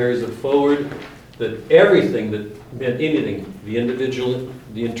world and carries it forward, that everything that meant anything, the individual,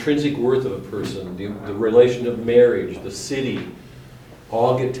 the intrinsic worth of a person, the relation of marriage, the city,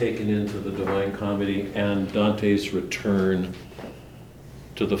 all get taken into the Divine Comedy and Dante's return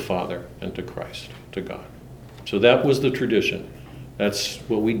to the Father and to Christ, to God. So that was the tradition. That's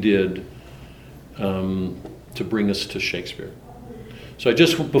what we did to bring us to Shakespeare. So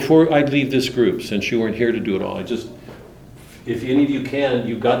before I leave this group, since you weren't here to do it all, if any of you can,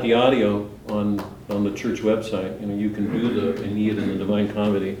 you've got the audio on the church website. You can do the Aeneid and the Divine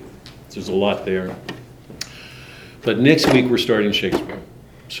Comedy. There's a lot there. But next week we're starting Shakespeare.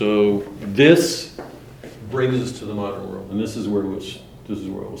 So this brings us to the modern world, and this is where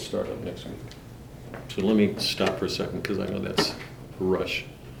we'll start up next week. So let me stop for a second because I know that's a rush.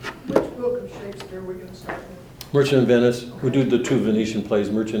 Which book of Shakespeare are we going to start with? Merchant of Venice. We'll do the two Venetian plays,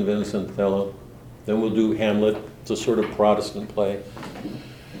 Merchant of Venice and Othello. Then we'll do Hamlet. It's a sort of Protestant play.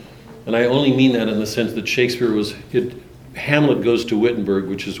 And I only mean that in the sense that Hamlet goes to Wittenberg,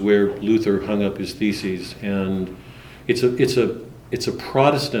 which is where Luther hung up his theses, and it's a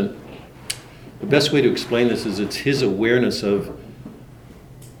Protestant. The best way to explain this is it's his awareness of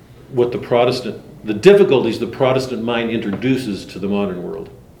what the difficulties the Protestant mind introduces to the modern world,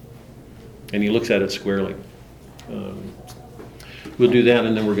 and he looks at it squarely. We'll do that,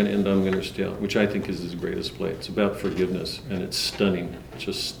 and then we're going to end on Winter's Tale, which I think is his greatest play. It's about forgiveness, and it's stunning,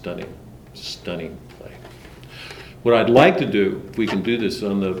 just stunning play. What I'd like to do, if we can do this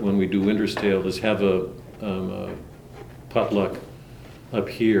when we do Winter's Tale, is have a potluck up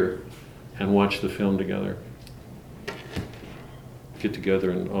here and watch the film together. Get together,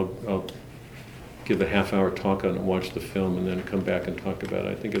 and I'll give a half-hour talk on it, watch the film, and then come back and talk about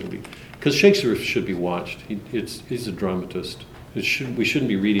it. I think it'll be, because Shakespeare should be watched. He's a dramatist. We shouldn't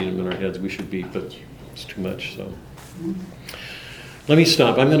be reading him in our heads. We should be, but it's too much. So let me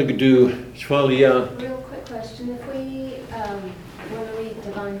stop. I'm going to do Chevalier. Real quick question. If we want to read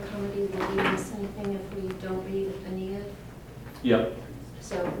Divine Comedy, will we miss anything if we don't read Aeneid? Yep.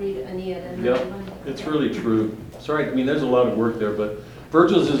 So read Aeneid and Yep. Divine. It's really true. Sorry, there's a lot of work there, but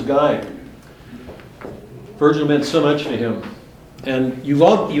Virgil's his guy. Virgil meant so much to him. And you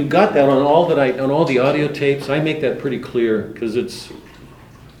got that on all the audio tapes. I make that pretty clear because it's,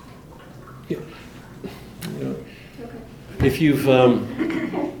 if you've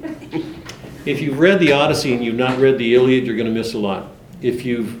read the Odyssey and you've not read the Iliad, you're going to miss a lot. If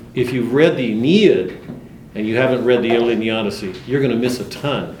you've read the Aeneid and you haven't read the Iliad and the Odyssey, you're going to miss a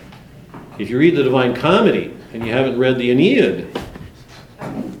ton. If you read the Divine Comedy and you haven't read the Aeneid,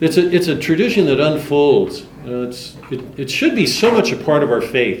 it's a tradition that unfolds. It should be so much a part of our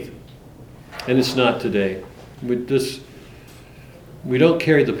faith, and it's not today. We don't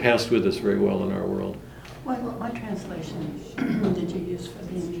carry the past with us very well in our world. What translation did you use for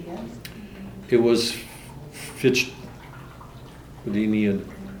the Iliad? It was the Aeneid.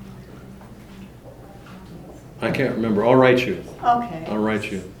 I can't remember. I'll write you. Okay. I'll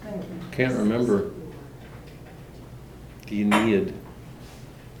write you. Thank you. Can't remember. The Aeneid.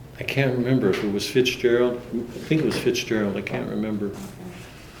 I can't remember if it was Fitzgerald. I think it was Fitzgerald. I can't remember.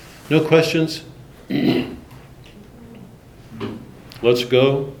 No questions? Let's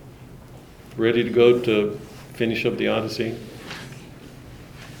go. Ready to go to finish up the Odyssey?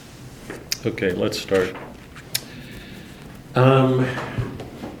 Okay, let's start.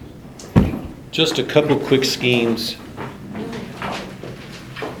 Just a couple quick schemes.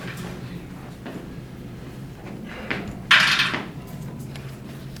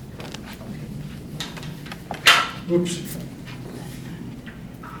 Oops.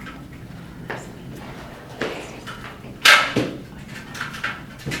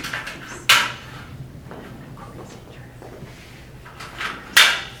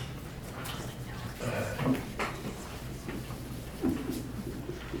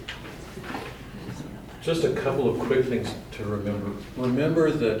 Just a couple of quick things to remember.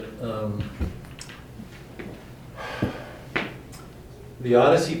 Remember that the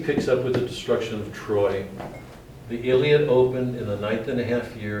Odyssey picks up with the destruction of Troy. The Iliad opened in the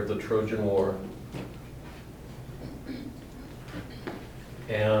 9.5 year of the Trojan War.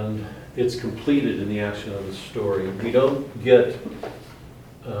 And it's completed in the action of the story. We don't get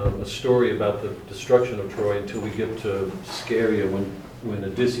a story about the destruction of Troy until we get to Scheria, when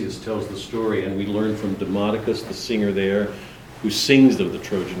Odysseus tells the story, and we learn from Demodocus, the singer there, who sings of the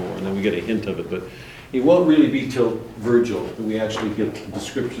Trojan War, and then we get a hint of it. But it won't really be till Virgil that we actually get the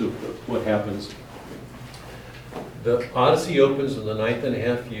description of what happens. The Odyssey opens in the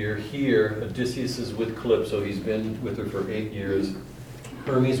 9.5 year. Here, Odysseus is with Calypso. He's been with her for 8 years.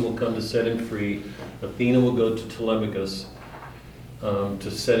 Hermes will come to set him free. Athena will go to Telemachus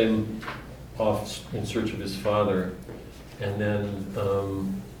to set him off in search of his father. And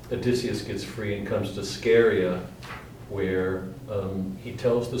then Odysseus gets free and comes to Scheria, where he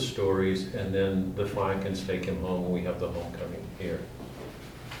tells the stories, and then the Phaeacians take him home, and we have the homecoming here.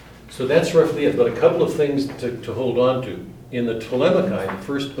 So that's roughly it, but a couple of things to hold on to. In the Telemachai, the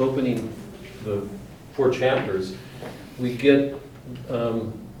first opening, the 4 chapters, we get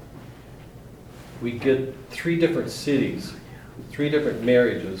 3 different cities, 3 different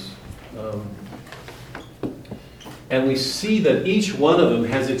marriages. And we see that each one of them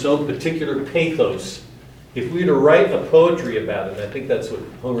has its own particular pathos. If we were to write a poetry about it, I think that's what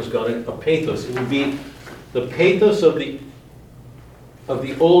Homer's got in, a pathos, it would be the pathos of the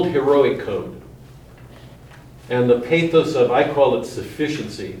old heroic code. And the pathos of, I call it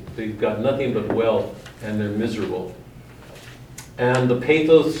sufficiency. They've got nothing but wealth and they're miserable. And the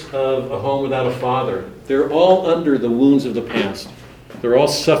pathos of a home without a father. They're all under the wounds of the past. They're all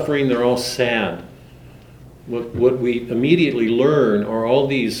suffering, they're all sad. What we immediately learn are all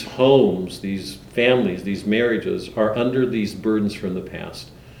these homes, these families, these marriages are under these burdens from the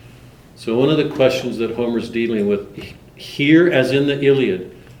past. So one of the questions that Homer's dealing with here, as in the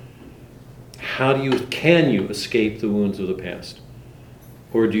Iliad, can you escape the wounds of the past?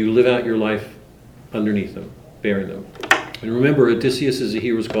 Or do you live out your life underneath them, bearing them? And remember, Odysseus is a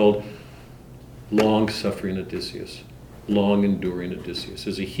hero who's called long-suffering Odysseus. Long-enduring Odysseus.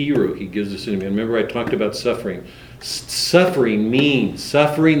 As a hero, he gives us an image. Remember, I talked about suffering. Suffering,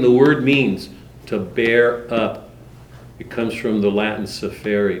 the word means to bear up. It comes from the Latin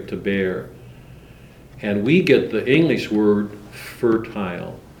suffere, to bear. And we get the English word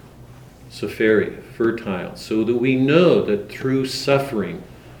fertile. Suffere, fertile. So that we know that through suffering,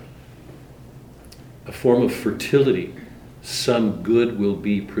 a form of fertility, some good will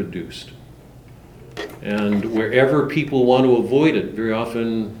be produced. And wherever people want to avoid it, very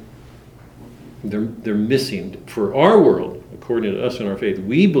often they're missing. For our world, according to us in our faith,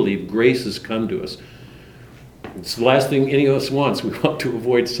 we believe grace has come to us. It's the last thing any of us wants. We want to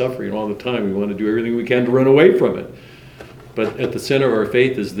avoid suffering all the time. We want to do everything we can to run away from it. But at the center of our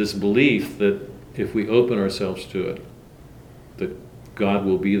faith is this belief that if we open ourselves to it, that God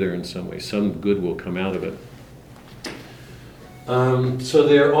will be there in some way. Some good will come out of it. So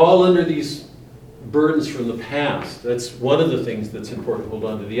they're all under these burdens from the past. That's one of the things that's important to hold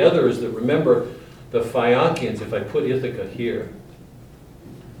on to. The other is that, remember, the Phaeacians, if I put Ithaca here,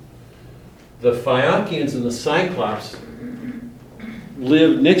 the Phaeacians and the Cyclops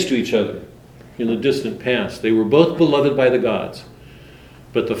lived next to each other in the distant past. They were both beloved by the gods.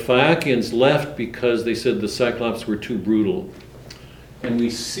 But the Phaeacians left because they said the Cyclops were too brutal. And we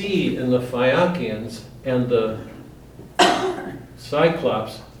see in the Phaeacians and the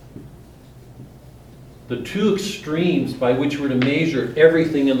Cyclops the 2 extremes by which we're to measure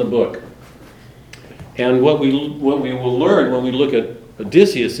everything in the book. And what we will learn when we look at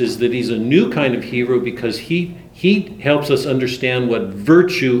Odysseus is that he's a new kind of hero because he helps us understand what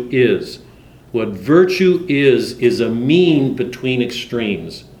virtue is. What virtue is a mean between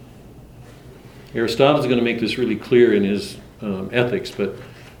extremes. Aristotle is going to make this really clear in his Ethics, but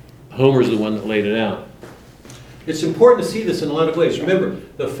Homer's the one that laid it out. It's important to see this in a lot of ways. Remember,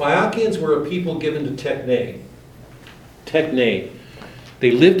 the Phaeacians were a people given to techne. Techne.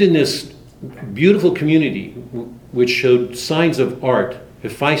 They lived in this beautiful community which showed signs of art.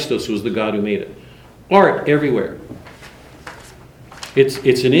 Hephaestus was the god who made it. Art everywhere. It's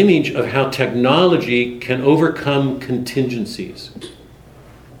an image of how technology can overcome contingencies.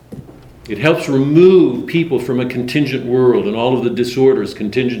 It helps remove people from a contingent world and all of the disorders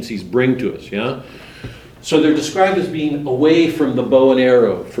contingencies bring to us, yeah? So they're described as being away from the bow and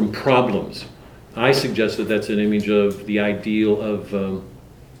arrow, from problems. I suggest that that's an image of the ideal of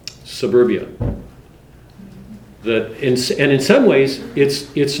suburbia. And in some ways,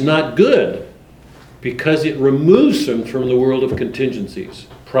 it's not good because it removes them from the world of contingencies,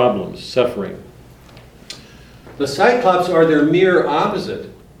 problems, suffering. The Cyclops are their mirror opposite.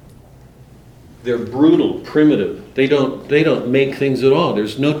 They're brutal, primitive. They don't make things at all.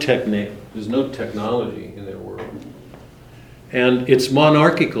 There's no technology in their world. And it's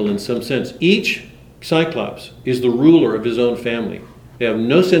monarchical in some sense. Each Cyclops is the ruler of his own family. They have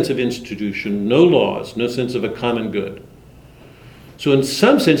no sense of institution, no laws, no sense of a common good. So in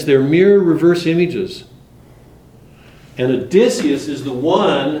some sense, they're mirror reverse images. And Odysseus is the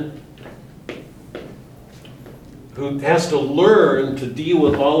one who has to learn to deal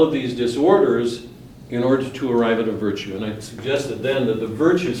with all of these disorders in order to arrive at a virtue. And I suggested then that the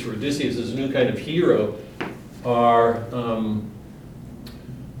virtues for Odysseus as a new kind of hero are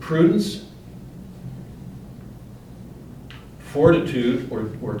prudence, fortitude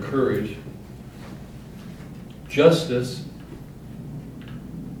or courage, justice,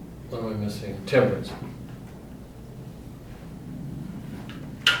 what am I missing? Temperance.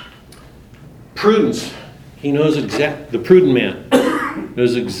 Prudence. He knows the prudent man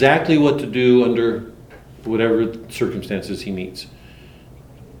knows exactly what to do under whatever circumstances he meets.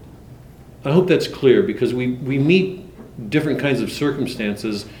 I hope that's clear because we meet different kinds of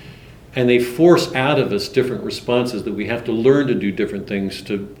circumstances and they force out of us different responses that we have to learn to do different things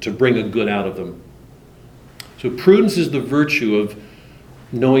to bring a good out of them. So prudence is the virtue of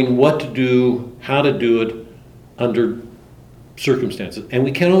knowing what to do, how to do it under circumstances. And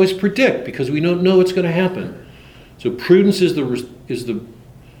we can't always predict because we don't know what's going to happen. So prudence is the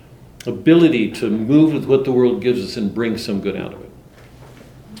ability to move with what the world gives us and bring some good out of it.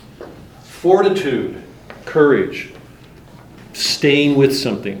 Fortitude, courage, staying with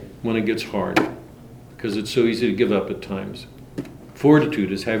something when it gets hard because it's so easy to give up at times.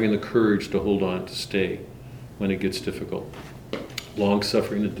 Fortitude is having the courage to hold on, to stay when it gets difficult.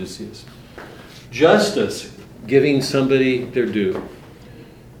 Long-suffering Odysseus. Justice, giving somebody their due.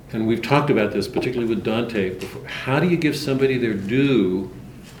 And we've talked about this, particularly with Dante before. How do you give somebody their due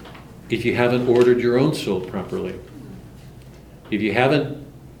if you haven't ordered your own soul properly? If you haven't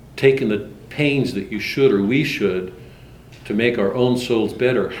taken the pains that you should or we should to make our own souls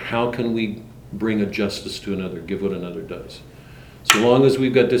better, how can we bring a justice to another, give what another does? So long as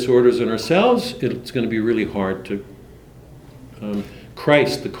we've got disorders in ourselves, it's going to be really hard to...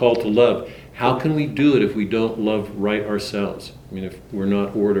 Christ, the call to love. How can we do it if we don't love right ourselves? I mean, if we're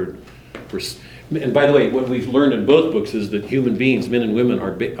not ordered. And by the way, what we've learned in both books is that human beings, men and women,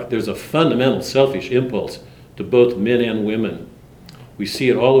 there's a fundamental selfish impulse to both men and women. We see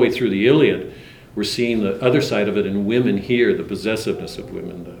it all the way through the Iliad. We're seeing the other side of it in women here, the possessiveness of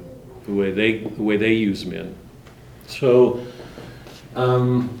women, the way they use men. So,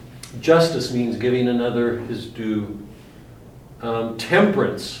 justice means giving another his due.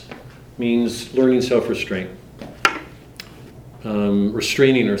 Temperance means learning self-restraint,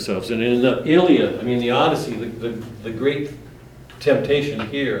 restraining ourselves. And in the Iliad, the Odyssey, the great temptation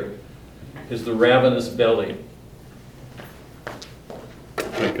here is the ravenous belly.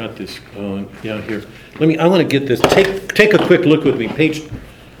 I got this here. I want to get this. Take a quick look with me. Page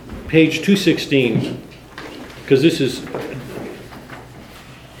 216, because this is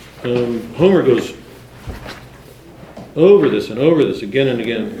Homer goes over this and over this again and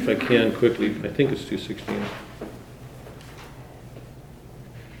again, if I can quickly. I think it's 216.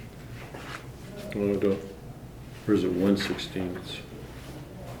 Oh, no. Or is it 116?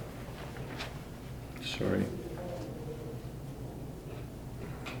 Sorry.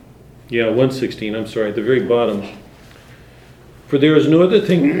 Yeah, 116, I'm sorry, at the very bottom. For there is no other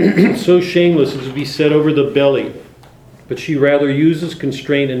thing so shameless as to be set over the belly, but she rather uses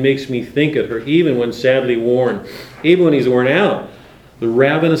constraint and makes me think at her, even when sadly worn, even when he's worn out. The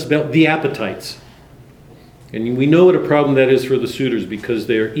ravenous belly, the appetites. And we know what a problem that is for the suitors because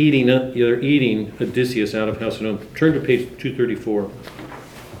they're eating Odysseus out of house and home. Turn to page 234.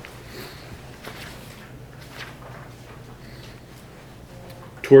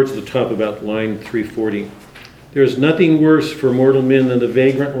 Towards the top, about line 340. There is nothing worse for mortal men than the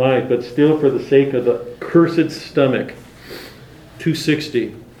vagrant life, but still for the sake of the cursed stomach.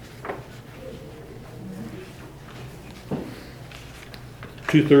 260.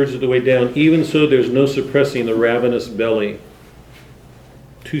 2/3 of the way down. Even so, there's no suppressing the ravenous belly.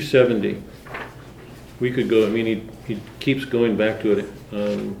 270. We could go, I mean, he keeps going back to it.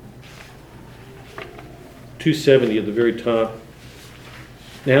 270 at the very top.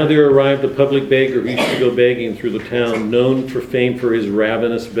 Now there arrived a public beggar who used to go begging through the town, known for fame for his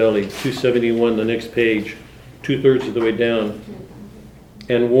ravenous belly. 271, the next page, 2/3 of the way down.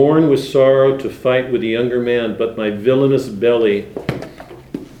 And worn with sorrow to fight with a younger man, but my villainous belly.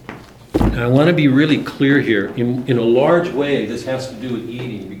 Now I want to be really clear here. In a large way, this has to do with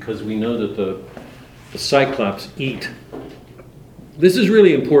eating, because we know that the Cyclops eat. This is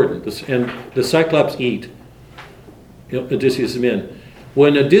really important, and the Cyclops eat. Odysseus' men.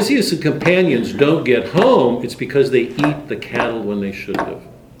 When Odysseus and companions don't get home, it's because they eat the cattle when they shouldn't have.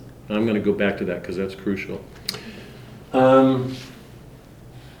 And I'm going to go back to that because that's crucial. But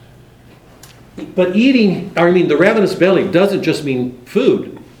eating, the ravenous belly doesn't just mean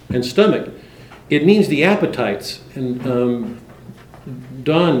food and stomach. It means the appetites. And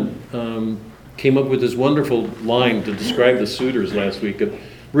Don came up with this wonderful line to describe the suitors last week. It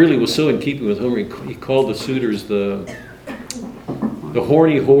really was so in keeping with Homer. He called the suitors the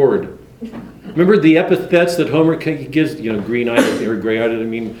horny horde. Remember the epithets that Homer gives, green-eyed or gray-eyed? I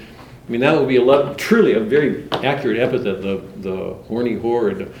mean that would be truly a very accurate epithet, the horny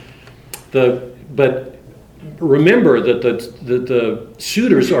horde. But remember that the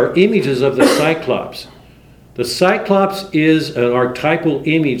suitors are images of the Cyclops. The Cyclops is an archetypal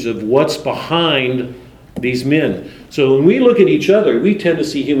image of what's behind these men. So when we look at each other, we tend to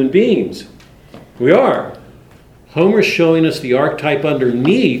see human beings. We are. Homer's showing us the archetype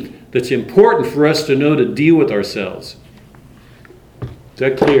underneath that's important for us to know to deal with ourselves. Is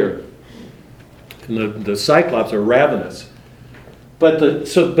that clear? And the Cyclops are ravenous. But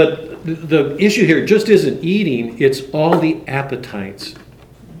the issue here just isn't eating, it's all the appetites.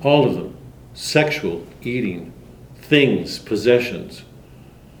 All of them. Sexual, eating, things, possessions.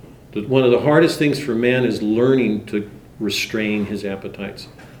 One of the hardest things for man is learning to restrain his appetites.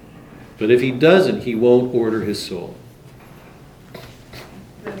 But if he doesn't, he won't order his soul.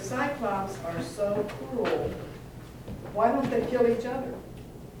 The Cyclops are so cruel. Why don't they kill each other?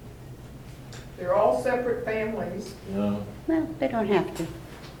 They're all separate families. No. Well, they don't have to.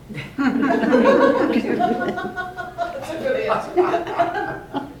 That's a good answer.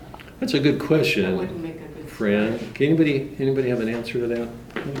 That's a good question, That wouldn't make a good Fran. Can anybody have an answer to that?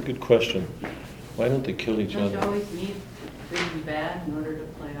 That's a good question. Why don't they kill each Don't you other? always need good and bad in order to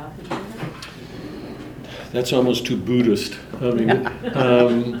play off each other? That's almost too Buddhist. Maybe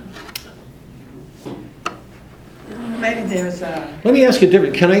there's a. Let me ask you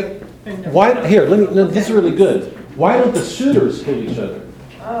different. This is really good. Why don't the suitors kill each other?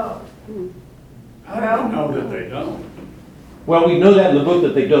 Oh. I don't know that they don't. Well, we know that in the book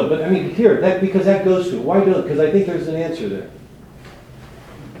that they don't. But because that goes to it. Why don't? Because I think there's an answer there.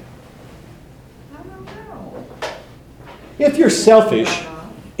 I don't know. If you're selfish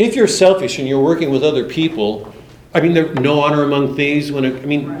and you're working with other people, there's no honor among thieves.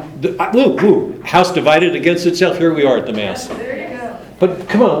 House divided against itself. Here we are at the Mass. There you go. But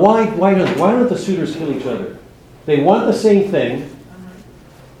come on, why don't the suitors kill each other? They want the same thing.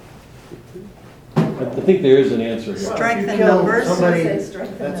 I think there is an answer here. Strength If in you kill numbers. somebody Say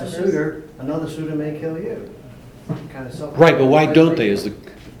strength in that's a numbers. suitor, another suitor may kill you. Kind of self. Right, but why don't they?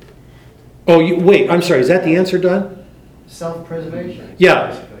 Wait, I'm sorry, is that the answer, Don? Self-preservation.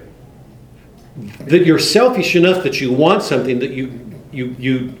 Yeah. basically. That you're selfish enough that you want something that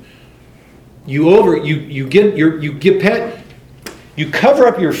you cover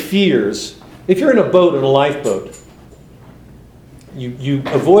up your fears. If you're in a boat, in a lifeboat, you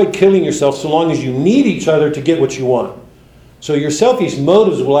avoid killing yourself so long as you need each other to get what you want. So your selfish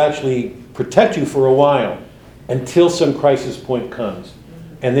motives will actually protect you for a while until some crisis point comes.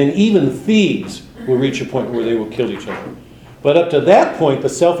 And then even thieves will reach a point where they will kill each other. But up to that point, the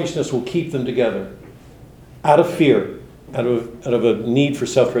selfishness will keep them together out of fear, out of a need for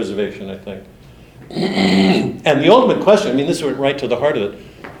self-preservation, I think. And the ultimate question, this went right to the heart of it.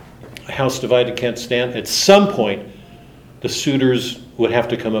 A house divided can't stand. At some point, the suitors would have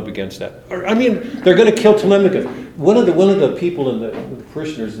to come up against that. They're going to kill Telemachus. One of the people the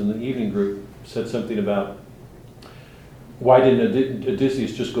parishioners in the evening group said something about why didn't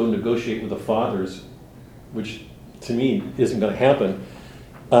Odysseus just go negotiate with the fathers, which to me isn't going to happen.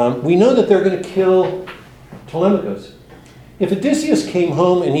 We know that they're going to kill Telemachus. If Odysseus came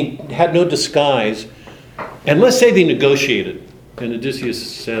home and he had no disguise, And let's say they negotiated, and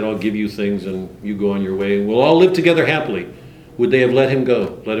Odysseus said, I'll give you things and you go on your way, and we'll all live together happily. Would they have let him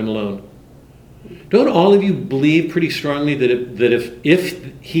go, let him alone? Don't all of you believe pretty strongly that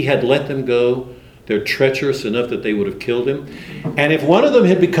if he had let them go, they're treacherous enough that they would have killed him? And if one of them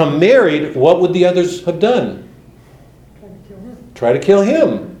had become married, what would the others have done? Try to kill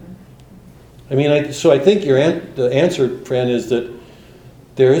him. I mean, I think the answer, friend, is that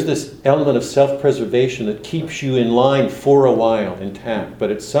there is this element of self-preservation that keeps you in line for a while intact, but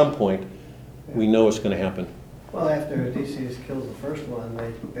at some point, we know it's going to happen. Well, after Odysseus kills the first one,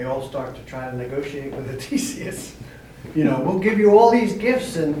 they all start to try to negotiate with Odysseus. You know, we'll give you all these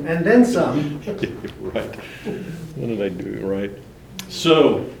gifts and then some. Right. What did I do? Right.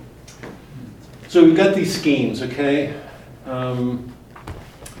 So we've got these schemes, okay?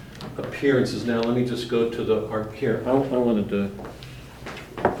 Appearances. Now, let me just go to the art here. I wanted to...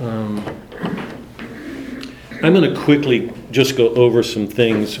 I'm going to quickly just go over some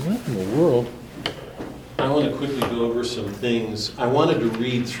things. What in the world? I want to quickly go over some things. I wanted to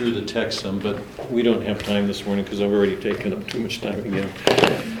read through the text some, but we don't have time this morning because I've already taken up too much time again.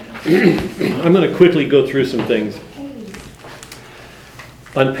 I'm going to quickly go through some things.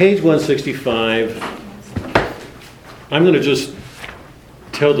 On page 165, I'm going to just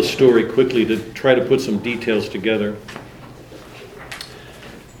tell the story quickly to try to put some details together.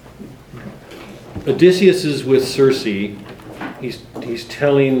 Odysseus is with Circe. He's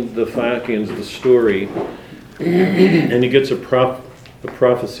telling the Phaeacians the story, and he gets a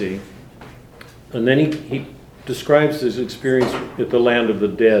prophecy. And then he describes his experience at the land of the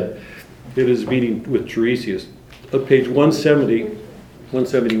dead at his meeting with Tiresias. On page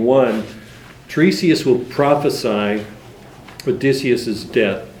 171, Tiresias will prophesy Odysseus'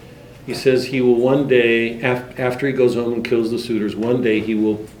 death. He says he will one day, after he goes home and kills the suitors, one day he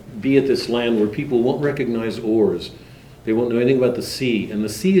will be at this land where people won't recognize oars. They won't know anything about the sea. And the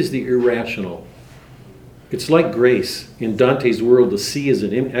sea is the irrational. It's like grace. In Dante's world, the sea is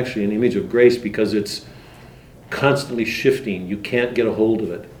actually an image of grace because it's constantly shifting. You can't get a hold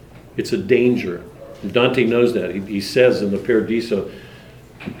of it. It's a danger. And Dante knows that. He says in the Paradiso,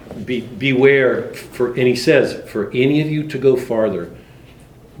 beware, and he says, for any of you to go farther,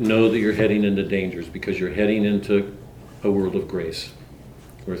 know that you're heading into dangers because you're heading into a world of grace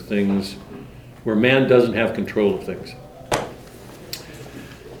where man doesn't have control of things.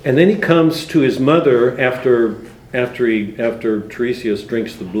 And then he comes to his mother after Tiresias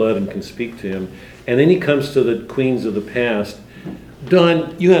drinks the blood and can speak to him. And then he comes to the queens of the past.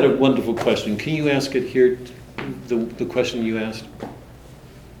 Don, you had a wonderful question. Can you ask it here, the question you asked?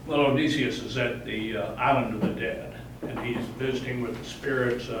 Well, Odysseus is at the island of the dead, and he's visiting with the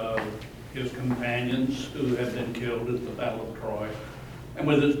spirits of his companions who had been killed at the Battle of Troy, and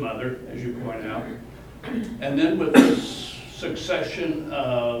with his mother, as you point out. And then with this succession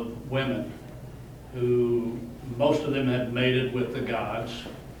of women who, most of them had mated with the gods,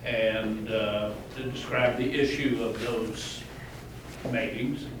 and to describe the issue of those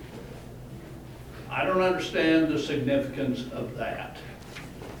matings. I don't understand the significance of that.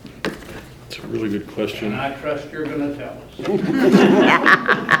 It's a really good question. And I trust you're going to tell us.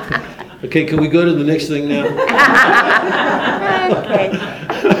 Okay, can we go to the next thing now? Okay.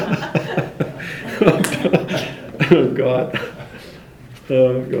 Oh, God.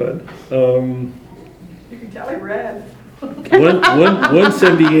 Oh, God. You can tell he read.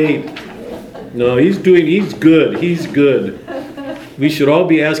 178. No, he's good. He's good. We should all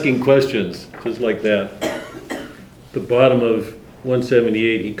be asking questions, just like that. The bottom of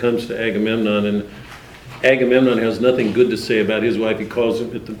 178, he comes to Agamemnon, and Agamemnon has nothing good to say about his wife. He calls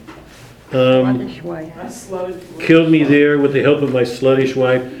him at the Sluttish wife. I slutted. killed me there with the help of my sluttish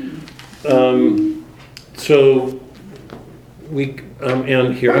wife. So we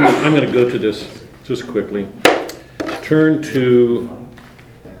and here I'm going to go to this just quickly. Turn to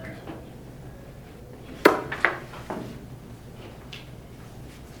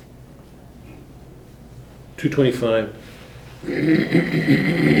 (225).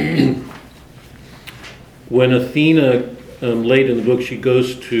 When Athena, late in the book, she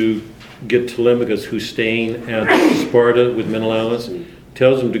goes to get Telemachus, who's staying at Sparta with Menelaus,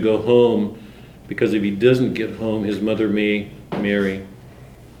 tells him to go home because if he doesn't get home, his mother may marry.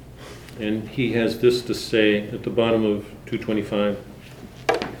 And he has this to say at the bottom of 225.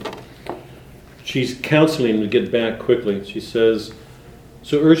 She's counseling him to get back quickly. She says,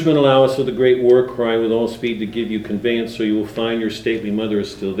 so urge Menelaus with a great war cry with all speed to give you conveyance, so you will find your stately mother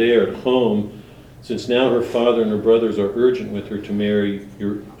is still there at home, since now her father and her brothers are urgent with her to marry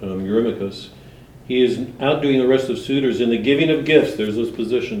Eurymachus. He is outdoing the rest of suitors in the giving of gifts. There's those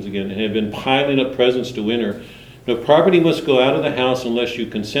positions again. And have been piling up presents to win her. No property must go out of the house unless you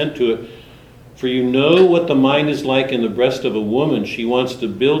consent to it. For you know what the mind is like in the breast of a woman. She wants to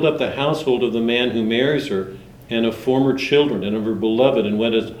build up the household of the man who marries her, and of former children, and of her beloved and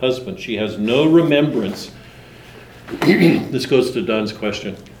wedded husband. She has no remembrance. This goes to Don's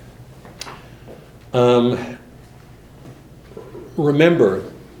question. Remember,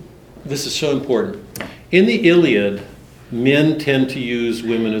 this is so important. In the Iliad, men tend to use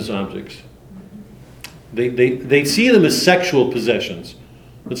women as objects. They see them as sexual possessions.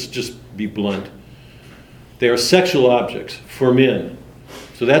 Let's just be blunt. They are sexual objects for men.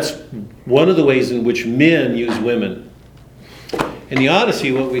 So that's one of the ways in which men use women. In the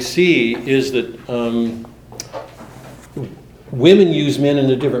Odyssey, what we see is that women use men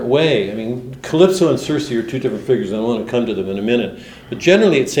in a different way. I mean, Calypso and Circe are two different figures, and I want to come to them in a minute. But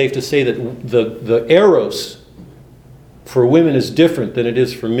generally, it's safe to say that the eros for women is different than it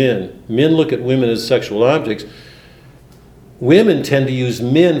is for men. Men look at women as sexual objects. Women tend to use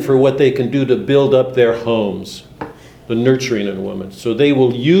men for what they can do to build up their homes, the nurturing in a woman. So they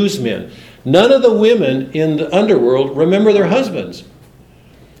will use men. None of the women in the underworld remember their husbands.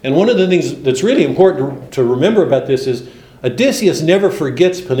 And one of the things that's really important to remember about this is Odysseus never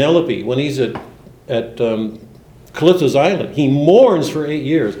forgets Penelope when he's at Calypso's island. He mourns for 8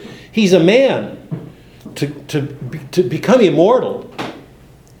 years. He's a man. To become immortal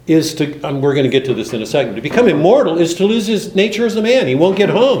is to, we're going to get to this in a second, to become immortal is to lose his nature as a man. He won't get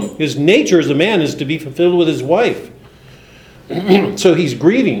home. His nature as a man is to be fulfilled with his wife. So he's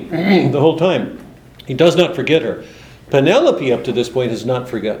grieving the whole time. He does not forget her. Penelope, up to this point, has not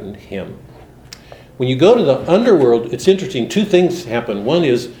forgotten him. When you go to the underworld, it's interesting. Two things happen. One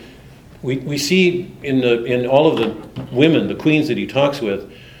is we see in all of the women, the queens that he talks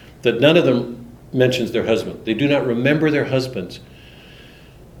with, that none of them mentions their husband. They do not remember their husbands.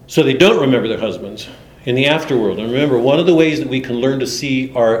 So they don't remember their husbands in the afterworld. And remember, one of the ways that we can learn to see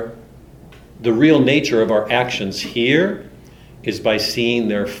the real nature of our actions here is by seeing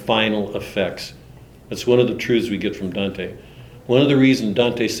their final effects. That's one of the truths we get from Dante. One of the reasons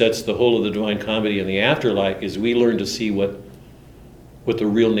Dante sets the whole of the Divine Comedy in the afterlife is we learn to see what the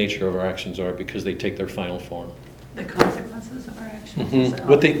real nature of our actions are because they take their final form. The consequences of our actions? Mm-hmm.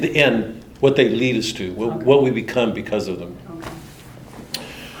 What they lead us to, what we become because of them. Okay.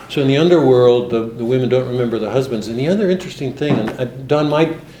 So in the underworld, the women don't remember the husbands. And the other interesting thing, and Don,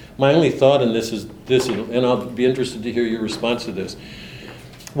 my only thought in this is this, and I'll be interested to hear your response to this.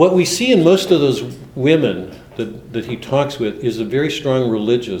 What we see in most of those women that he talks with is a very strong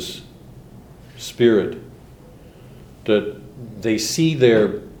religious spirit, that they see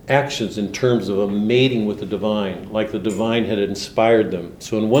their actions in terms of a mating with the divine, like the divine had inspired them.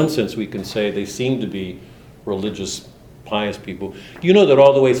 So in one sense we can say they seem to be religious, pious people. You know that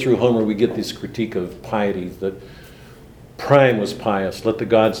all the way through Homer we get this critique of piety, that Priam was pious, let the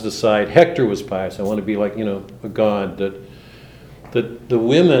gods decide. Hector was pious, I want to be like, a god. That the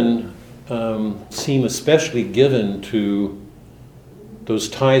women seem especially given to those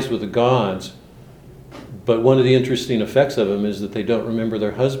ties with the gods. But one of the interesting effects of them is that they don't remember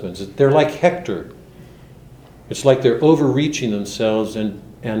their husbands. They're like Hector. It's like they're overreaching themselves and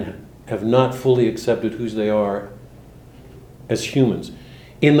have not fully accepted who they are as humans.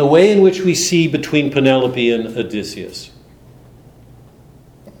 In the way in which we see between Penelope and Odysseus.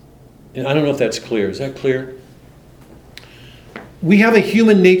 And I don't know if that's clear. Is that clear? We have a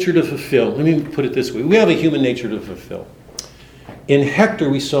human nature to fulfill. Let me put it this way. We have a human nature to fulfill. In Hector,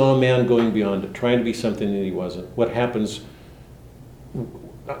 we saw a man going beyond it, trying to be something that he wasn't. What happens,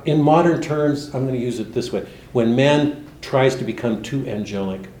 in modern terms, I'm going to use it this way, when man tries to become too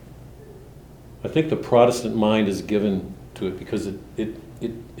angelic. I think the Protestant mind is given to it because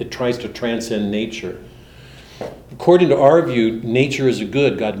it tries to transcend nature. According to our view, nature is a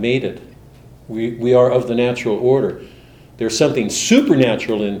good. God made it. We are of the natural order. There's something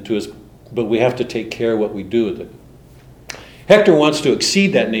supernatural into us, but we have to take care of what we do with it. Hector wants to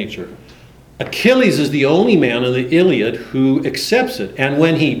exceed that nature. Achilles is the only man in the Iliad who accepts it. And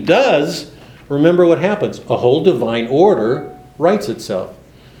when he does, remember what happens. A whole divine order rights itself.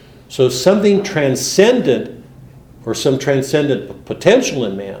 So something transcendent, or some transcendent potential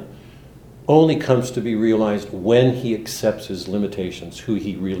in man, only comes to be realized when he accepts his limitations, who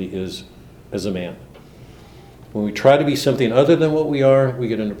he really is as a man. When we try to be something other than what we are, we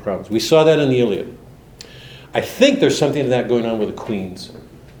get into problems. We saw that in the Iliad. I think there's something of that going on with the queens.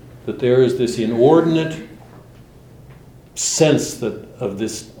 That there is this inordinate sense of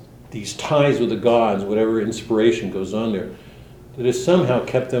these ties with the gods, whatever inspiration goes on there, that has somehow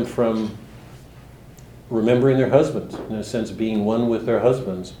kept them from remembering their husbands, in a sense, being one with their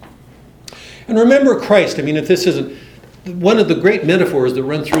husbands. And remember Christ. I mean, if this isn't... One of the great metaphors that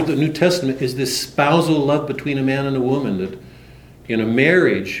run through the New Testament is this spousal love between a man and a woman, that in a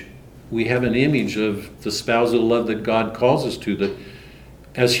marriage, we have an image of the spousal love that God calls us to, that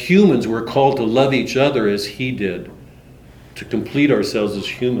as humans, we're called to love each other as He did, to complete ourselves as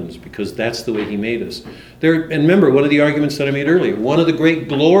humans, because that's the way He made us. And remember, one of the arguments that I made earlier, one of the great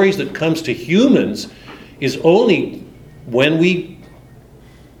glories that comes to humans is only when we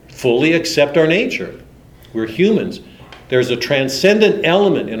fully accept our nature. We're humans. There's a transcendent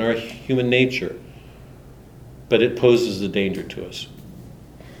element in our human nature, but it poses a danger to us.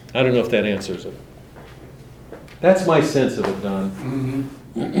 I don't know if that answers it. That's my sense of it, Don.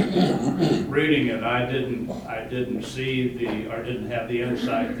 Reading it, I didn't see or didn't have the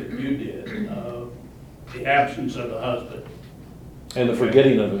insight that you did of the absence of the husband. And the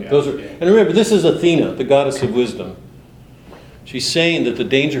forgetting of him. Yeah, Those are, yeah. and remember, this is Athena, the goddess of wisdom. She's saying that the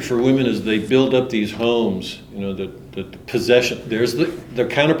danger for women is they build up these homes, the possession. There's their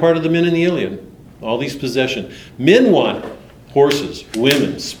counterpart of the men in the Iliad, all these possessions. Men want horses,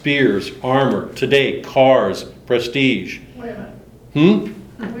 women, spears, armor, today, cars, prestige. Women.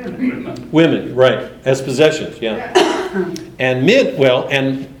 Women, right, as possessions, yeah. And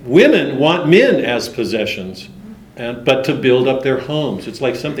women want men as possessions, but to build up their homes. It's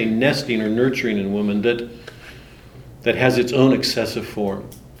like something nesting or nurturing in women that has its own excessive form.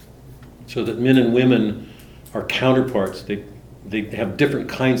 So that men and women are counterparts. They have different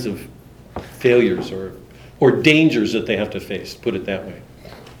kinds of failures or dangers that they have to face, put it that way.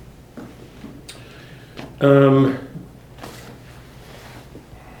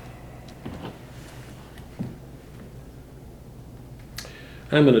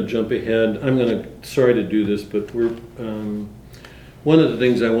 I'm going to jump ahead. Sorry to do this, but we're one of the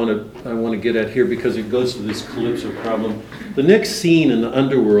things I want to get at here, because it goes to this calypso problem. The next scene in the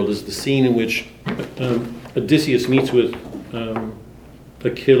underworld is the scene in which Odysseus meets with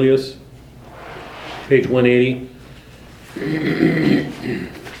Achilles, page 180.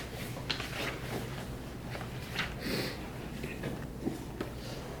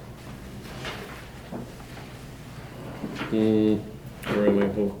 Where am I?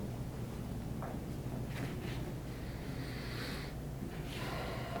 Oh.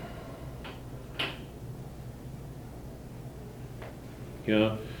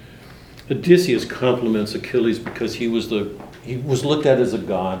 Yeah. Odysseus compliments Achilles because he was looked at as a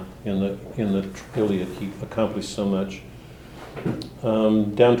god in the Iliad. He accomplished so much.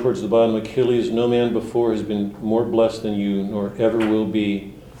 Down towards the bottom, Achilles, no man before has been more blessed than you, nor ever will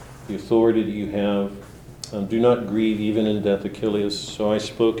be. The authority that you have. Do not grieve even in death, Achilles. So I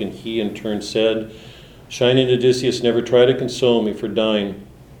spoke, and he in turn said, Shining Odysseus, never try to console me for dying.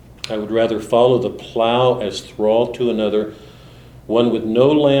 I would rather follow the plow as thrall to another, one with no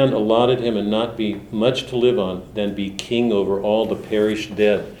land allotted him and not be much to live on, than be king over all the perished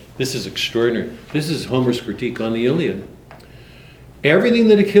dead. This is extraordinary. This is Homer's critique on the Iliad. Everything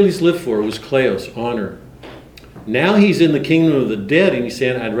that Achilles lived for was kleos, honor. Now he's in the kingdom of the dead, and he's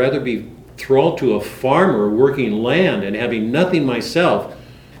saying, I'd rather be thrall to a farmer working land and having nothing myself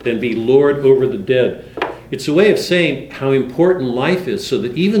than be lord over the dead. It's a way of saying how important life is, so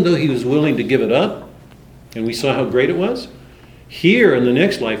that even though he was willing to give it up, and we saw how great it was, here in the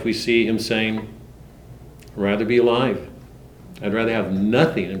next life we see him saying, I'd rather be alive. I'd rather have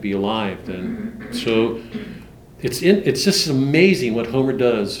nothing and be alive than... So it's just amazing what Homer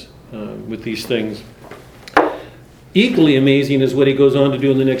does with these things. Equally amazing is what he goes on to do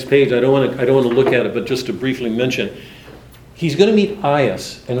in the next page. I don't want to look at it, but just to briefly mention, he's going to meet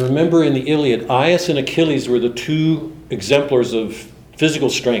Aias. And remember, in the Iliad, Aias and Achilles were the two exemplars of physical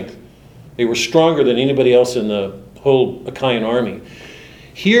strength. They were stronger than anybody else in the whole Achaean army.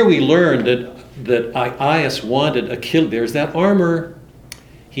 Here we learn that Aias wanted Achilles. There's that armor.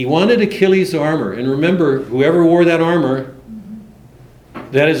 He wanted Achilles' armor. And remember, whoever wore that armor,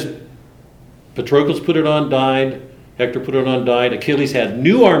 that is, Patroclus put it on, died. Hector put it on, died. Achilles had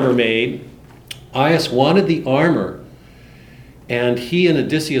new armor made. Aias wanted the armor. And he and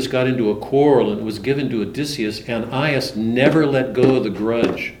Odysseus got into a quarrel, and it was given to Odysseus, and Aias never let go of the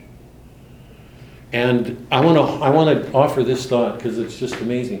grudge. And I want to offer this thought, because it's just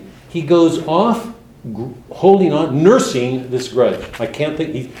amazing. He goes off holding on, nursing this grudge. I can't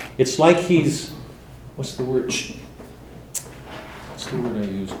think. It's like he's, what's the word? What's the word I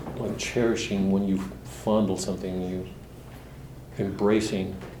use? Like cherishing when you fondle something, you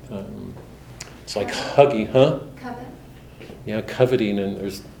embracing. It's like hugging, huh? Covet. Yeah, coveting, and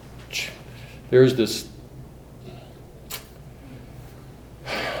there's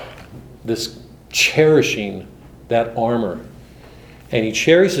this cherishing that armor. And he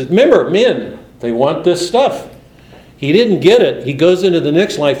cherishes, remember, men, they want this stuff. He didn't get it. He goes into the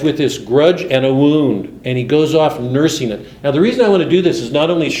next life with this grudge and a wound, and he goes off nursing it. Now, the reason I want to do this is not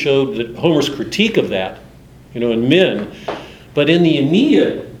only show that Homer's critique of that, in men, but in the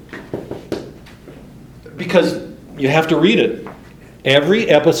Aeneid, because you have to read it. Every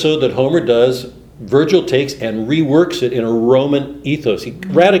episode that Homer does, Virgil takes and reworks it in a Roman ethos. He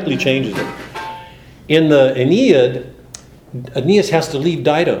radically changes it. In the Aeneid, Aeneas has to leave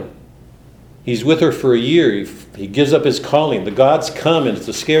Dido. He's with her for a year. He gives up his calling. The gods come, and it's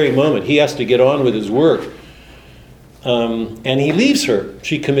a scary moment. He has to get on with his work. And he leaves her.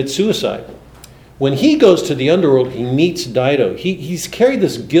 She commits suicide. When he goes to the underworld, he meets Dido. He's carried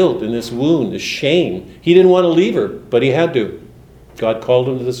this guilt and this wound, this shame. He didn't want to leave her, but he had to. God called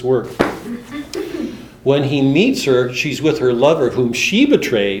him to this work. When he meets her, she's with her lover, whom she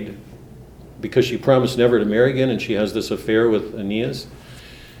betrayed because she promised never to marry again, and she has this affair with Aeneas.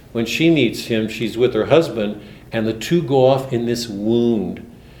 When she meets him, she's with her husband, and the two go off in this wound.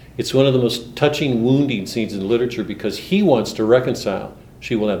 It's one of the most touching wounding scenes in literature because he wants to reconcile.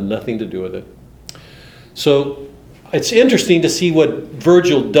 She will have nothing to do with it. So it's interesting to see what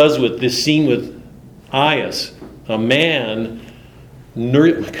Virgil does with this scene with Aias, a man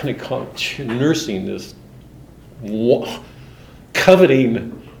nursing this,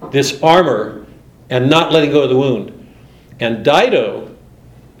 coveting this armor and not letting go of the wound. And Dido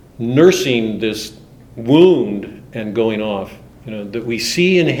nursing this wound and going off. That we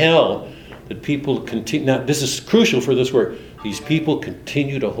see in hell that people continue. Now, this is crucial for this work. These people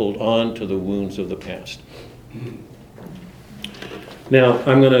continue to hold on to the wounds of the past. Now,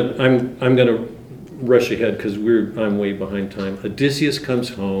 I'm gonna rush ahead because I'm way behind time. Odysseus comes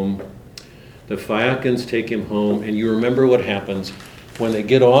home. The Phaeacians take him home, and you remember what happens when they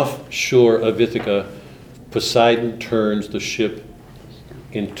get offshore of Ithaca. Poseidon turns the ship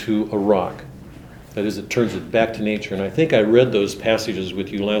into a rock. That is, it turns it back to nature. And I think I read those passages with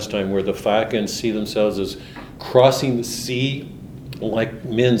you last time where the Phaeacians see themselves as crossing the sea like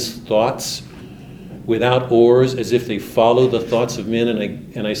men's thoughts without oars, as if they follow the thoughts of men.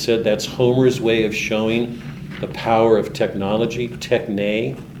 And I said that's Homer's way of showing the power of technology,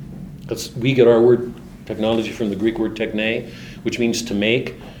 techne. We get our word technology from the Greek word techne, which means to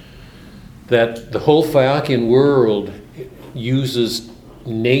make. That the whole Phaeacian world uses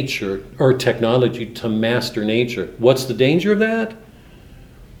nature or technology to master nature. What's the danger of that?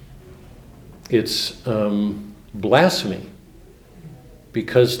 It's blasphemy.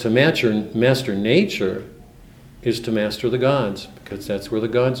 Because to master nature is to master the gods, because that's where the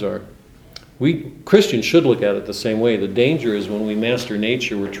gods are. We Christians should look at it the same way. The danger is when we master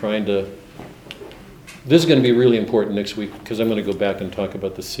nature, we're trying to... This is going to be really important next week, because I'm going to go back and talk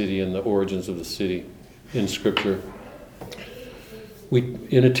about the city and the origins of the city in Scripture.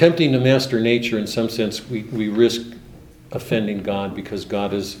 In attempting to master nature, in some sense, we risk offending God, because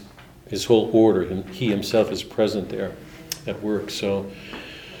God is his whole order, and he himself is present there at work. So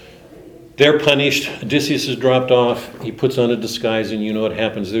they're punished. Odysseus is dropped off. He puts on a disguise, and you know what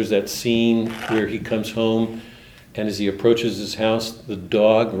happens. There's that scene where he comes home, and as he approaches his house, the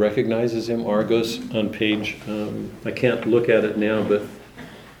dog recognizes him, Argos, on page, I can't look at it now, but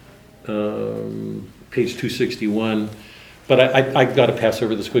page 261. But I got to pass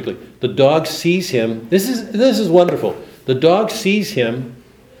over this quickly. The dog sees him. This is wonderful. The dog sees him,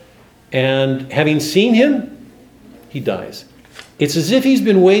 and having seen him, he dies. It's as if he's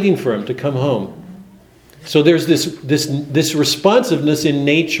been waiting for him to come home. So there's this responsiveness in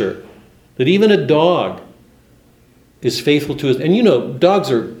nature that even a dog is faithful to his... And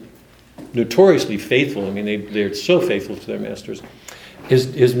dogs are notoriously faithful. I mean, they're so faithful to their masters.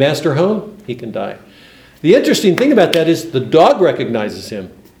 His master home, he can die. The interesting thing about that is the dog recognizes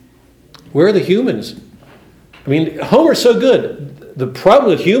him. Where are the humans? I mean, Homer's so good. The problem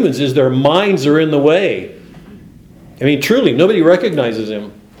with humans is their minds are in the way. I mean, truly, nobody recognizes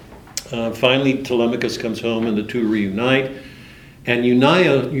him. Finally, Telemachus comes home, and the two reunite. And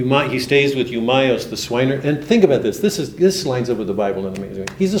he stays with Eumaeus, the swineherd. And think about this. This lines up with the Bible in an amazing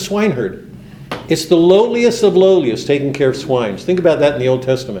way. He's a swineherd. It's the lowliest of lowliest taking care of swines. Think about that in the Old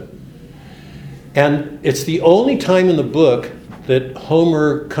Testament. And it's the only time in the book that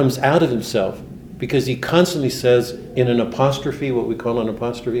Homer comes out of himself, because he constantly says, in an apostrophe, what we call an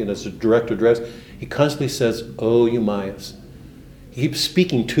apostrophe, and it's a direct address, he constantly says, "O Eumaeus." He keeps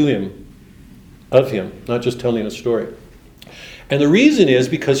speaking to him, of him, not just telling a story. And the reason is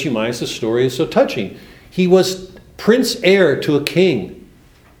because Eumaeus' story is so touching. He was prince heir to a king.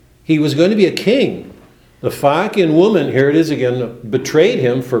 He was going to be a king, The Phaeacian woman, here it is again, betrayed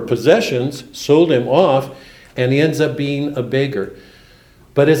him for possessions, sold him off, and he ends up being a beggar.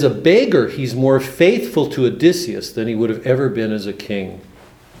 But as a beggar, he's more faithful to Odysseus than he would have ever been as a king.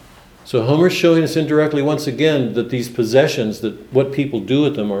 So Homer's showing us indirectly once again that these possessions, that what people do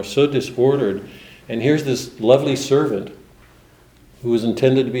with them, are so disordered. And here's this lovely servant who was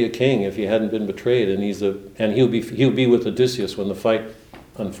intended to be a king if he hadn't been betrayed, and he'll be with Odysseus when the fight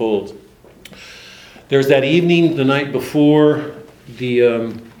unfolds. There's that evening the night before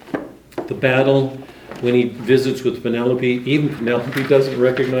the battle when he visits with Penelope. Even Penelope doesn't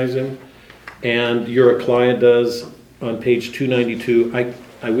recognize him, and Eurycleia does on page 292.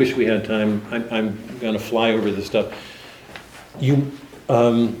 I wish we had time. I'm going to fly over this stuff.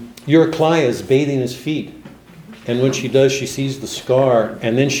 Eurycleia is bathing his feet. And when she does, she sees the scar,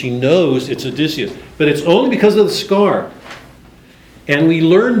 and then she knows it's Odysseus. But it's only because of the scar. And we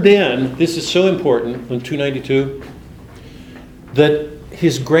learned then, this is so important, on 292, that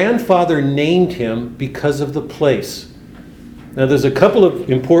his grandfather named him because of the place. Now there's a couple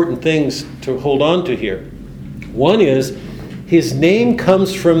of important things to hold on to here. One is, his name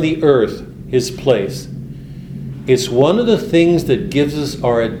comes from the earth, his place. It's one of the things that gives us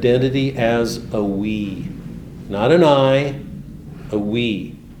our identity as a we. Not an I, a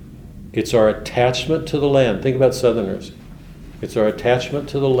we. It's our attachment to the land. Think about Southerners. It's our attachment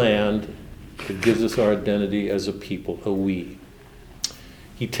to the land that gives us our identity as a people, a we.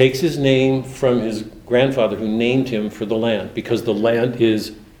 He takes his name from his grandfather who named him for the land because the land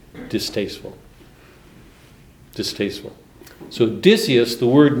is distasteful. Distasteful. So Odysseus, the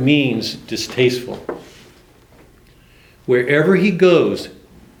word means distasteful. Wherever he goes,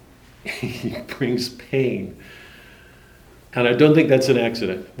 he brings pain. And I don't think that's an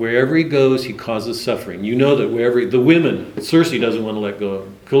accident. Wherever he goes, he causes suffering. You know that wherever the women, Circe doesn't want to let go of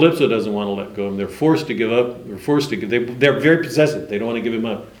him. Calypso doesn't want to let go of him. They're forced to give up. They're very possessive. They don't want to give him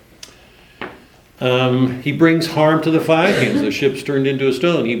up. He brings harm to the Phaeacians. The ship's turned into a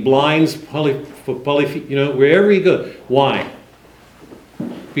stone. He blinds wherever he goes. Why?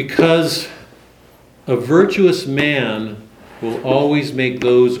 Because a virtuous man will always make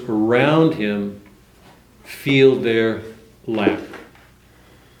those around him feel their lack,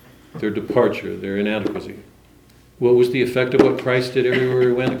 their departure, their inadequacy. What was the effect of what Christ did everywhere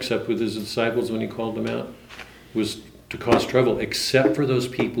he went, except with his disciples when he called them out? Was to cause trouble, except for those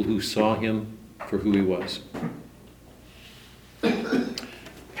people who saw him for who he was.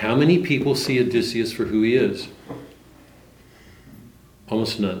 How many people see Odysseus for who he is?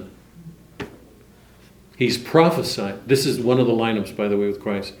 Almost none. He's prophesied. This is one of the lineups, by the way, with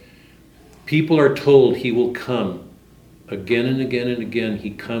Christ. People are told he will come. Again and again and again,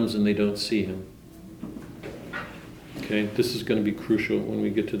 he comes and they don't see him. Okay, this is going to be crucial when we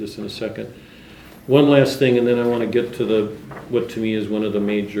get to this in a second. One last thing, and then I want to get to what to me is one of the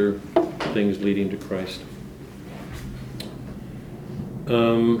major things leading to Christ.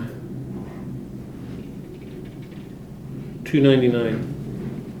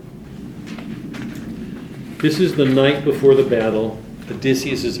 299. This is the night before the battle.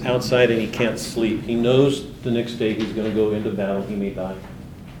 Odysseus is outside and he can't sleep. He knows the next day he's going to go into battle. He may die.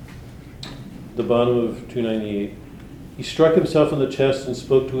 The bottom of 298. He struck himself on the chest and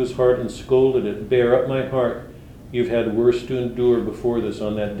spoke to his heart and scolded it. Bear up, my heart. You've had worse to endure before this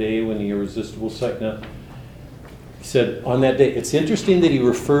on that day when the irresistible sight. Now, he said, on that day. It's interesting that he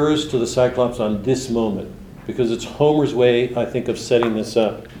refers to the Cyclops on this moment because it's Homer's way, I think, of setting this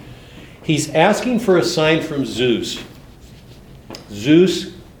up. He's asking for a sign from Zeus.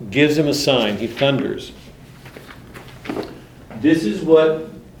 Zeus gives him a sign. He thunders. This is what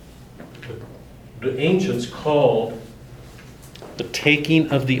the ancients called the taking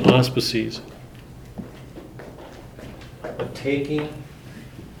of the auspices. The taking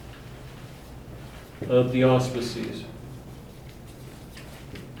of the auspices.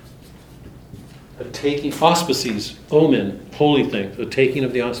 The taking, auspices, omen, holy thing, the taking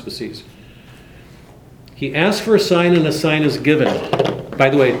of the auspices. He asks for a sign and a sign is given.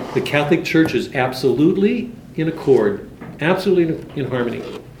 By the way, the Catholic Church is absolutely in accord, absolutely in harmony.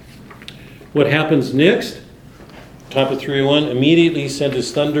 What happens next? Top of 301, immediately he sent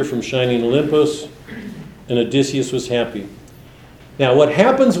his thunder from shining Olympus, and Odysseus was happy. Now, what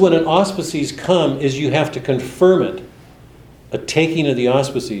happens when an auspices come is you have to confirm it, a taking of the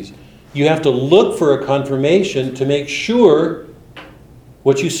auspices. You have to look for a confirmation to make sure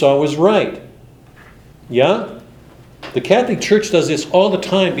what you saw was right. Yeah? The Catholic Church does this all the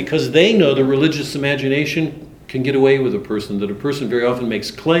time because they know the religious imagination can get away with a person, that a person very often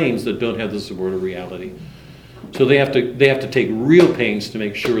makes claims that don't have the support of reality. So they have to take real pains to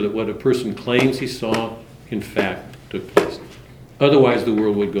make sure that what a person claims he saw in fact, took place. Otherwise, the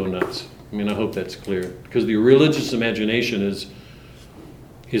world would go nuts. I mean, I hope that's clear. Because the religious imagination is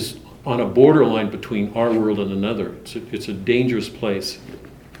on a borderline between our world and another. It's a dangerous place.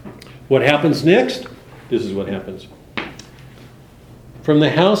 What happens next? This is what happens. From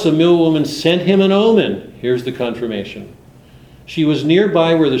the house, a mill woman sent him an omen. Here's the confirmation. She was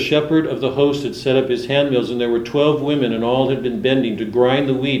nearby where the shepherd of the host had set up his handmills, and there were 12 women, and all had been bending to grind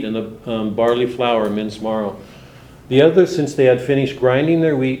the wheat and the barley flour, minced marrow. The others, since they had finished grinding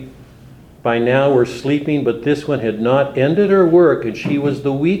their wheat, by now were sleeping, but this one had not ended her work, and she was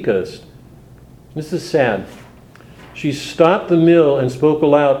the weakest. This is sad. She stopped the mill and spoke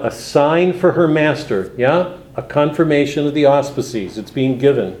aloud, a sign for her master. Yeah? A confirmation of the auspices. It's being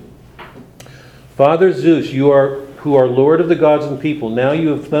given. Father Zeus, who are Lord of the gods and people, now you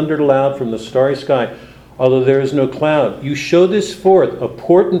have thundered aloud from the starry sky, although there is no cloud. You show this forth, a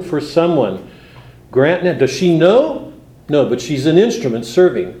portent for someone. Grant now. Does she know? No, but she's an instrument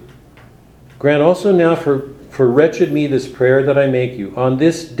serving. Grant also now for wretched me this prayer that I make you. On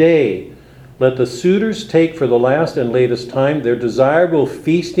this day, let the suitors take for the last and latest time their desirable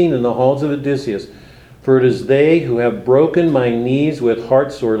feasting in the halls of Odysseus. For it is they who have broken my knees with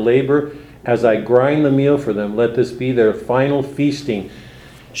heart-sore labor as I grind the meal for them. Let this be their final feasting.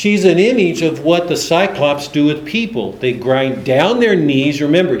 She's an image of what the Cyclops do with people. They grind down their knees.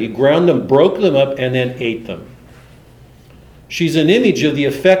 Remember, he ground them, broke them up, and then ate them. She's an image of the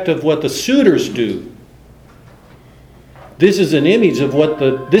effect of what the suitors do. This is an image of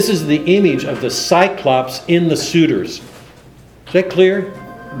this is the image of the Cyclops in the suitors. Is that clear?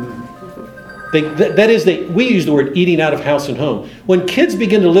 We use the word eating out of house and home. When kids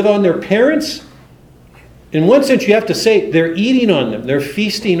begin to live on their parents, in one sense you have to say they're eating on them. They're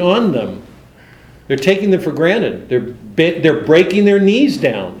feasting on them. They're taking them for granted. They're breaking their knees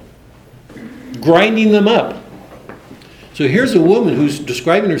down, grinding them up. So here's a woman who's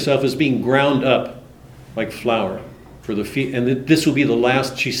describing herself as being ground up like flour for the feast. And this will be the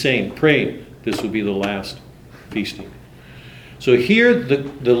last, she's saying, praying, this will be the last feasting. So here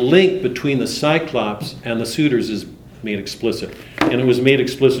the link between the Cyclops and the suitors is made explicit. And it was made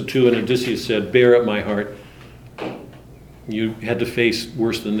explicit too, and Odysseus said, bear up my heart. You had to face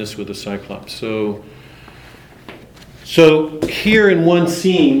worse than this with the Cyclops. So here in one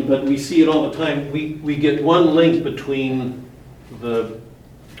scene, but we see it all the time, we get one link between the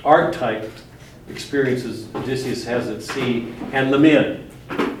archetype experiences Odysseus has at sea and the men.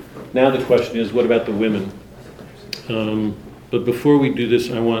 Now the question is, what about the women? But before we do this,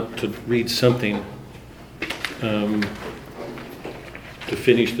 I want to read something to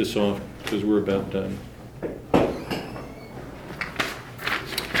finish this off, because we're about done.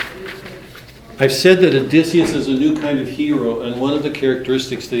 I've said that Odysseus is a new kind of hero, and one of the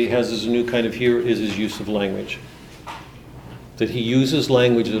characteristics that he has as a new kind of hero is his use of language. That he uses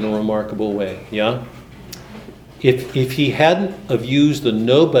language in a remarkable way, yeah? If he hadn't have used the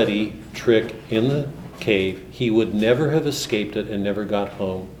nobody trick in the cave, he would never have escaped it and never got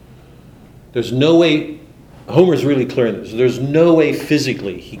home. There's no way, Homer's really clear in this, there's no way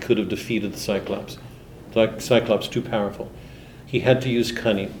physically he could have defeated the Cyclops. The Cyclops too powerful. He had to use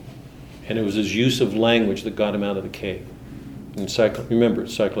cunning. And it was his use of language that got him out of the cave. And remember,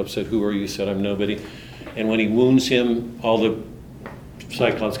 Cyclops said, who are you? He said, I'm nobody. And when he wounds him, all the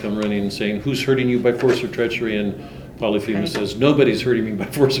Cyclops come running and saying, who's hurting you by force or treachery? And Polyphemus says, nobody's hurting me by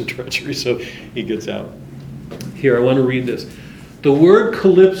force or treachery. So he gets out. Here, I want to read this. The word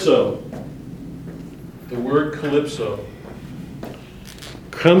calypso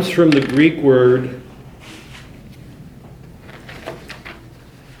comes from the Greek word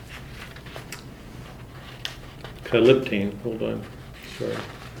kalyptine. Hold on. Sorry.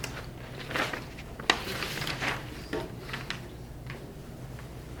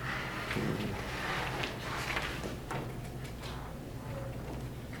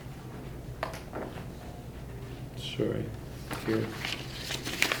 Sorry. Here.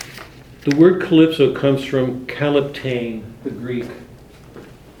 The word calypso comes from kalyptane, the Greek.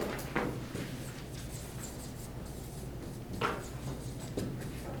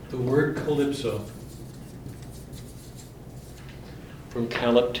 The word calypso from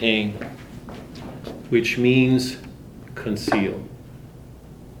kalyptane, which means conceal.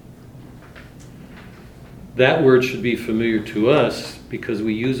 That word should be familiar to us because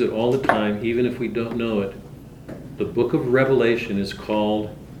we use it all the time, even if we don't know it. The book of Revelation is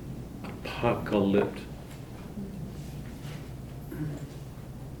called apocalypt,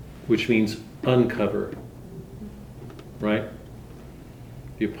 which means uncover, right?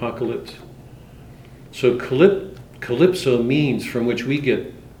 The apocalypse. So calypso means, from which we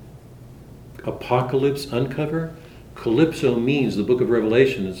get apocalypse, uncover. Calypso means, the book of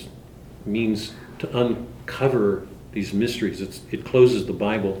Revelation means to uncover these mysteries. It closes the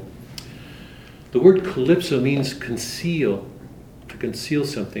Bible. The word calypso means conceal, to conceal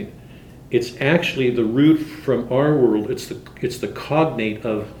something. It's actually the root from our world. It's the cognate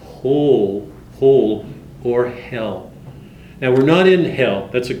of hole, or hell. Now, we're not in hell.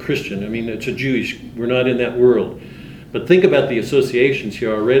 That's a Christian. I mean, it's a Jewish. We're not in that world. But think about the associations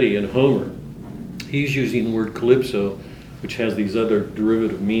here already in Homer. He's using the word calypso, which has these other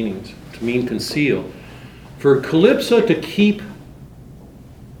derivative meanings, to mean conceal. For calypso to keep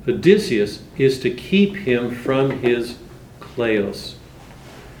Odysseus is to keep him from his kleos.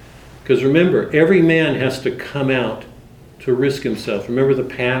 Because remember, every man has to come out to risk himself. Remember the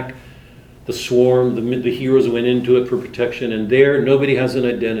pack, the swarm, the heroes went into it for protection, and there nobody has an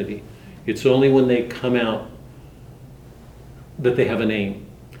identity. It's only when they come out that they have a name.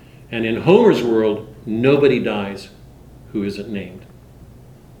 And in Homer's world, nobody dies who isn't named.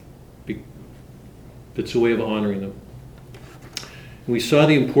 It's a way of honoring them. We saw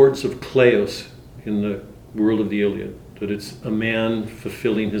the importance of kleos in the world of the Iliad, that it's a man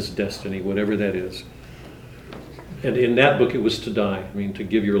fulfilling his destiny, whatever that is. And in that book, it was to die, to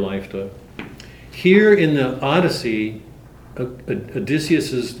give your life to. Here in the Odyssey,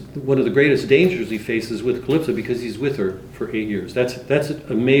 Odysseus is one of the greatest dangers he faces with Calypso because he's with her for 8 years. That's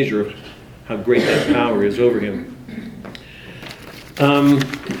a measure of how great that power is over him.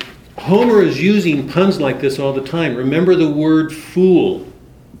 Homer is using puns like this all the time. Remember the word fool.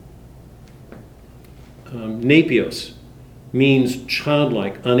 Napios means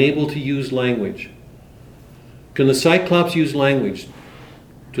childlike, unable to use language. Can the Cyclops use language?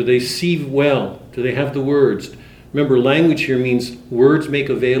 Do they see well? Do they have the words? Remember, language here means words make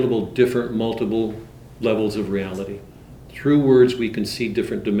available different, multiple levels of reality. Through words, we can see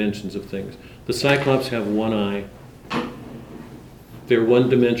different dimensions of things. The Cyclops have one eye. They're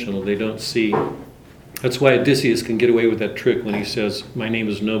one-dimensional. They don't see. That's why Odysseus can get away with that trick when he says, "My name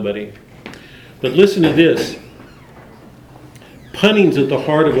is nobody." But listen to this. Punning's at the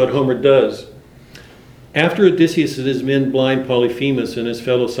heart of what Homer does. After Odysseus and his men blind Polyphemus and his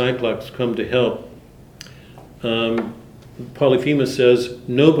fellow Cyclops come to help, Polyphemus says,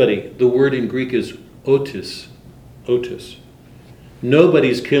 nobody. The word in Greek is otis. Otis.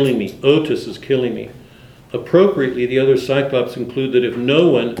 Nobody's killing me. Otis is killing me. Appropriately, the other Cyclops conclude that if no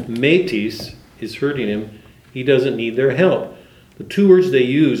one, metis, is hurting him, he doesn't need their help. The two words they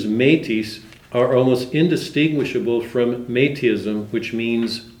use, metis, are almost indistinguishable from metism, which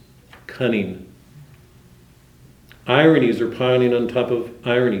means cunning. Ironies are piling on top of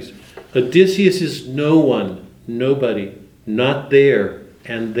ironies. Odysseus is no one, nobody, not there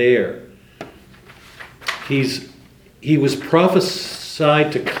and there. He was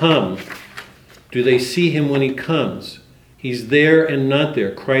prophesied to come. Do they see him when he comes? He's there and not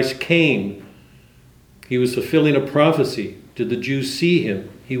there. Christ came. He was fulfilling a prophecy. Did the Jews see him?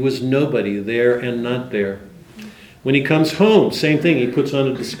 He was nobody, there and not there. When he comes home, same thing. He puts on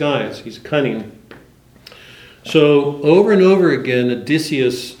a disguise. He's cunning. So over and over again,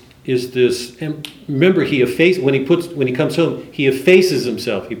 Odysseus is this. And remember, when he comes home, he effaces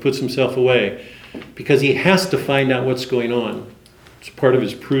himself. He puts himself away because he has to find out what's going on. It's part of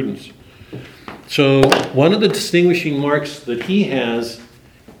his prudence. So one of the distinguishing marks that he has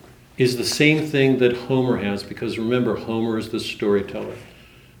is the same thing that Homer has, because remember, Homer is the storyteller.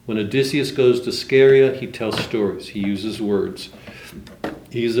 When Odysseus goes to Scheria, he tells stories. He uses words.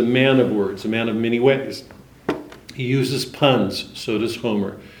 He's a man of words, a man of many ways. He uses puns, so does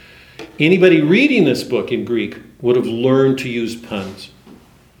Homer. Anybody reading this book in Greek would have learned to use puns.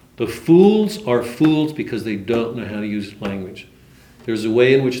 The fools are fools because they don't know how to use language. There's a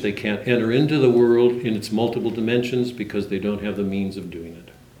way in which they can't enter into the world in its multiple dimensions because they don't have the means of doing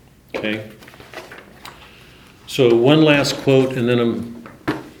it. Okay? So one last quote, and then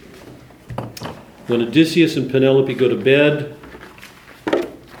when Odysseus and Penelope go to bed,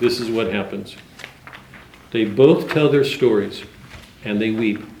 this is what happens. They both tell their stories, and they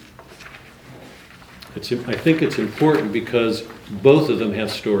weep. I think it's important because both of them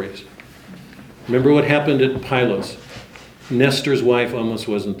have stories. Remember what happened at Pylos? Nestor's wife almost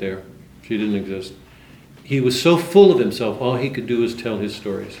wasn't there. She didn't exist. He was so full of himself, all he could do was tell his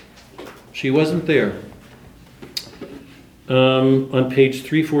stories. She wasn't there. On page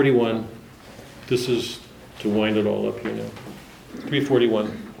 341, this is to wind it all up here now.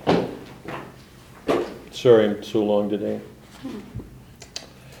 341. Sorry, I'm so long today.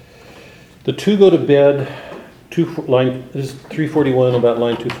 The two go to bed, this is 341, about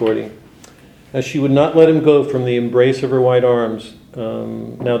line 240. As she would not let him go from the embrace of her white arms,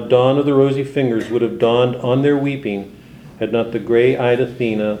 Now dawn of the rosy fingers would have dawned on their weeping had not the gray-eyed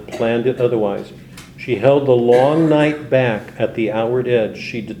Athena planned it otherwise. She held the long night back at the outward edge.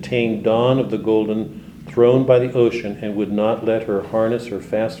 She detained dawn of the golden throne by the ocean and would not let her harness her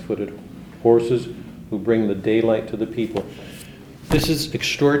fast-footed horses who bring the daylight to the people. This is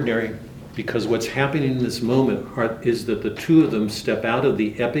extraordinary because what's happening in this moment is that the two of them step out of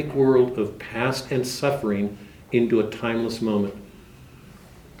the epic world of past and suffering into a timeless moment.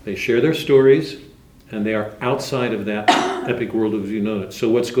 They share their stories, and they are outside of that epic world as you know it. So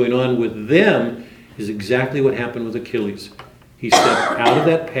what's going on with them is exactly what happened with Achilles. He stepped out of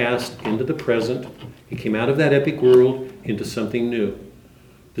that past into the present. He came out of that epic world into something new.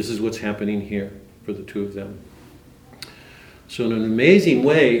 This is what's happening here for the two of them. So in an amazing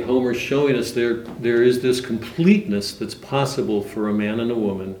way, Homer's showing us there is this completeness that's possible for a man and a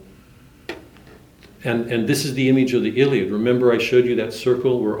woman. And this is the image of the Iliad. Remember I showed you that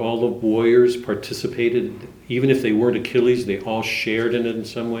circle where all the warriors participated? Even if they weren't Achilles, they all shared in it in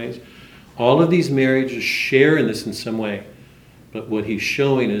some ways. All of these marriages share in this in some way. But what he's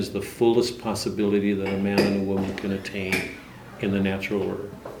showing is the fullest possibility that a man and a woman can attain in the natural order.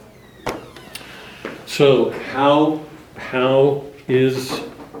 So how is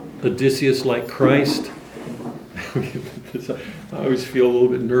Odysseus like Christ? I always feel a little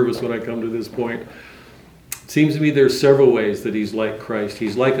bit nervous when I come to this point. It seems to me there are several ways that he's like Christ.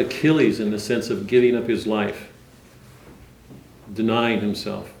 He's like Achilles in the sense of giving up his life, denying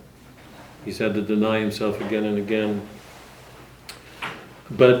himself. He's had to deny himself again and again.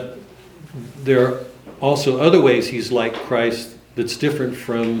 But there are also other ways he's like Christ that's different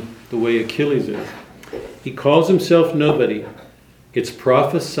from the way Achilles is. He calls himself nobody. It's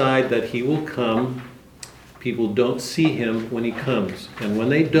prophesied that he will come. People don't see him when he comes. And when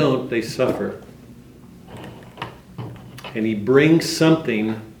they don't, they suffer. And he brings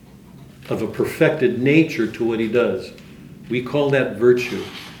something of a perfected nature to what he does. We call that virtue,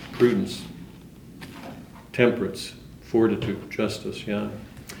 prudence, temperance, fortitude, justice, yeah.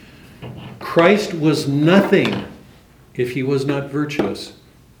 Christ was nothing if he was not virtuous.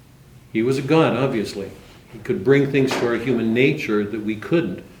 He was a God, obviously. He could bring things to our human nature that we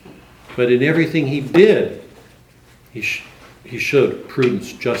couldn't. But in everything he did, he showed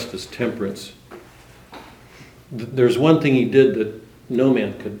prudence, justice, temperance. There's one thing he did that no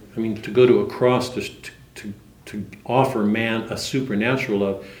man could. I mean, to go to a cross to offer man a supernatural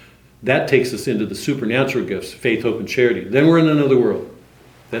love, that takes us into the supernatural gifts, faith, hope, and charity. Then we're in another world.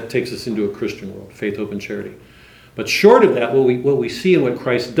 That takes us into a Christian world, faith, hope, and charity. But short of that, what we see and what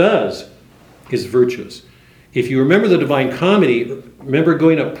Christ does is virtuous. If you remember the Divine Comedy, remember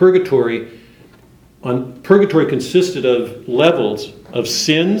going up purgatory. Purgatory consisted of levels of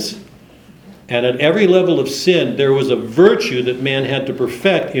sins, and at every level of sin, there was a virtue that man had to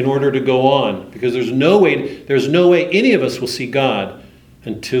perfect in order to go on. Because there's no way any of us will see God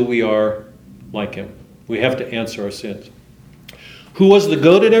until we are like him. We have to answer our sins. Who was the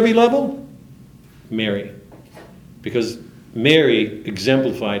goat at every level? Mary. Because Mary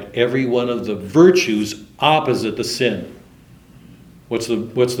exemplified every one of the virtues opposite the sin. What's the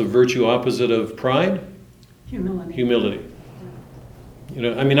virtue opposite of pride? Humility. Humility. You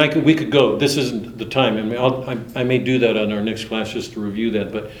know, I mean, we could go. This isn't the time. I mean, I may do that on our next class just to review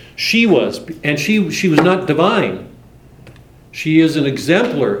that. But she was, and she was not divine. She is an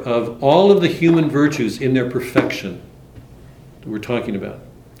exemplar of all of the human virtues in their perfection that we're talking about.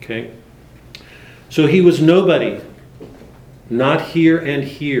 Okay? So he was nobody. Not here and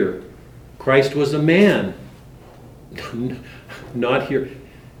here. Christ was a man. Not here.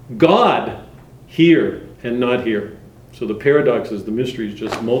 God here and not here. So the paradoxes, the mysteries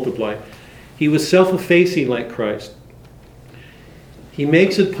just multiply. He was self-effacing like Christ. He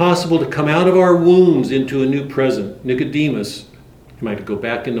makes it possible to come out of our wombs into a new present. Nicodemus, am I to go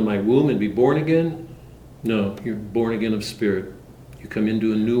back into my womb and be born again? No, you're born again of spirit. You come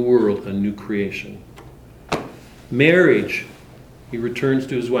into a new world, a new creation. Marriage, he returns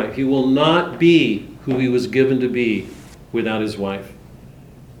to his wife. He will not be who he was given to be without his wife.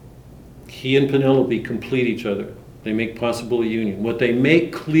 He and Penelope complete each other. They make possible a union. What they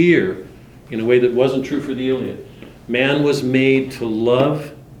make clear, in a way that wasn't true for the Iliad, man was made to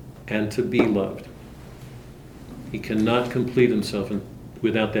love and to be loved. He cannot complete himself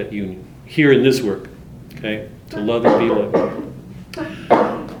without that union. Here in this work, okay? To love and be loved.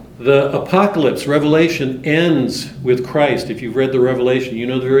 The apocalypse, Revelation, ends with Christ. If you've read the Revelation, you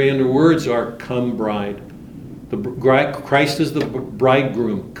know the very end of words are, come bride. Christ is the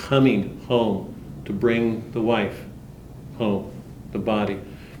bridegroom coming home to bring the wife home, the body.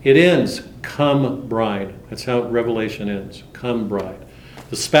 It ends, come bride. That's how Revelation ends, come bride.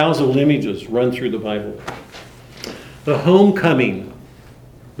 The spousal images run through the Bible. The homecoming,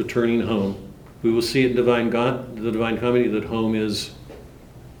 returning home. We will see it in the Divine Comedy, that home is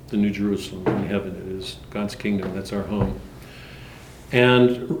the New Jerusalem in heaven. It is God's kingdom. That's our home.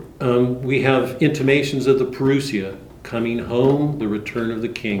 And we have intimations of the parousia, coming home, the return of the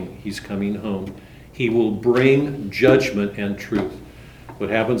king. He's coming home. He will bring judgment and truth. What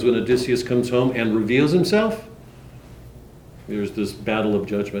happens when Odysseus comes home and reveals himself? There's this battle of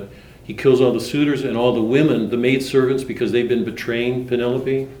judgment. He kills all the suitors and all the women, the maidservants, because they've been betraying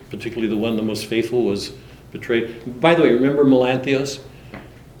Penelope, particularly the one, the most faithful, was betrayed. By the way, remember Melanthios?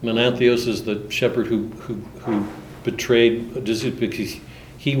 Melanthios is the shepherd who betrayed Odysseus because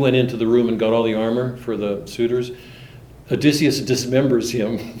he went into the room and got all the armor for the suitors. Odysseus dismembers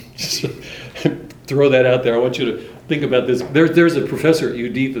him. Throw that out there. I want you to think about this. There's a professor at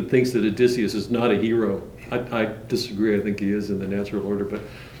UD that thinks that Odysseus is not a hero. I disagree. I think he is in the natural order. But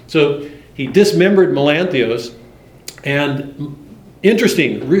so he dismembered Melanthios, and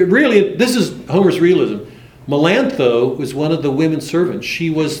interesting, really, this is Homer's realism. Melantho was one of the women's servants. She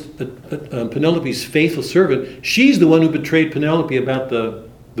was Penelope's faithful servant. She's the one who betrayed Penelope about the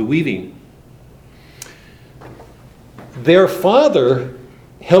weaving. Their father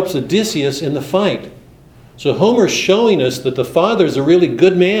helps Odysseus in the fight. So Homer's showing us that the father's a really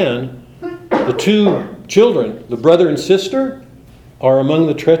good man. The two children, the brother and sister, are among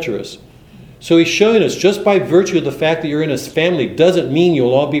the treacherous. So he's showing us, just by virtue of the fact that you're in a family doesn't mean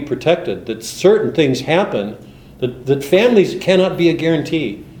you'll all be protected. That certain things happen, that families cannot be a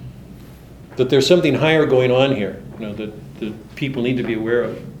guarantee. That there's something higher going on here, that people need to be aware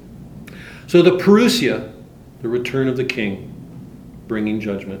of. So the parousia, the return of the king, bringing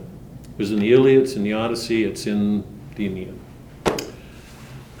judgment. It was in the Iliad, it's in the Odyssey, it's in the Aeneid.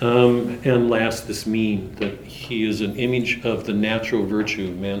 And last, this mean, that he is an image of the natural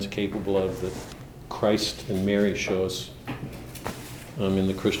virtue man's capable of, that Christ and Mary show us in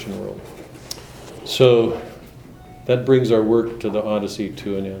the Christian world. So that brings our work to the Odyssey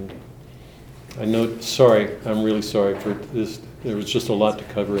to an end. I'm really sorry for this. There was just a lot to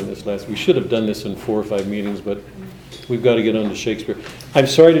cover in this last. We should have done this in 4 or 5 meetings, but we've got to get on to Shakespeare. I'm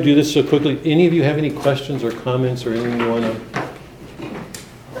sorry to do this so quickly. Any of you have any questions or comments or anything you want to?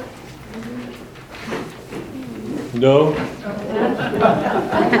 No?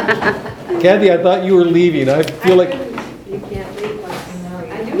 Kathy, I thought you were leaving. I feel like... You can't leave us.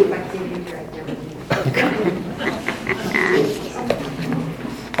 I do if I see you right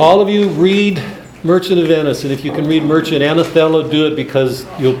now. All of you read Merchant of Venice, and if you can read Merchant and Othello, do it, because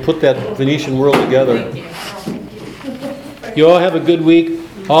you'll put that Venetian world together. You all have a good week.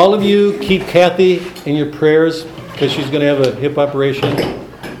 All of you keep Kathy in your prayers, because she's going to have a hip operation.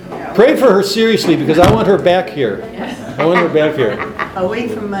 Pray for her seriously, because I want her back here. I want her back here. A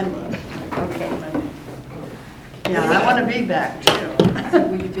week from Monday. Okay, Monday. Yeah, I want to be back too.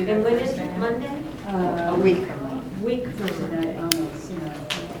 And when is it, Monday? A week from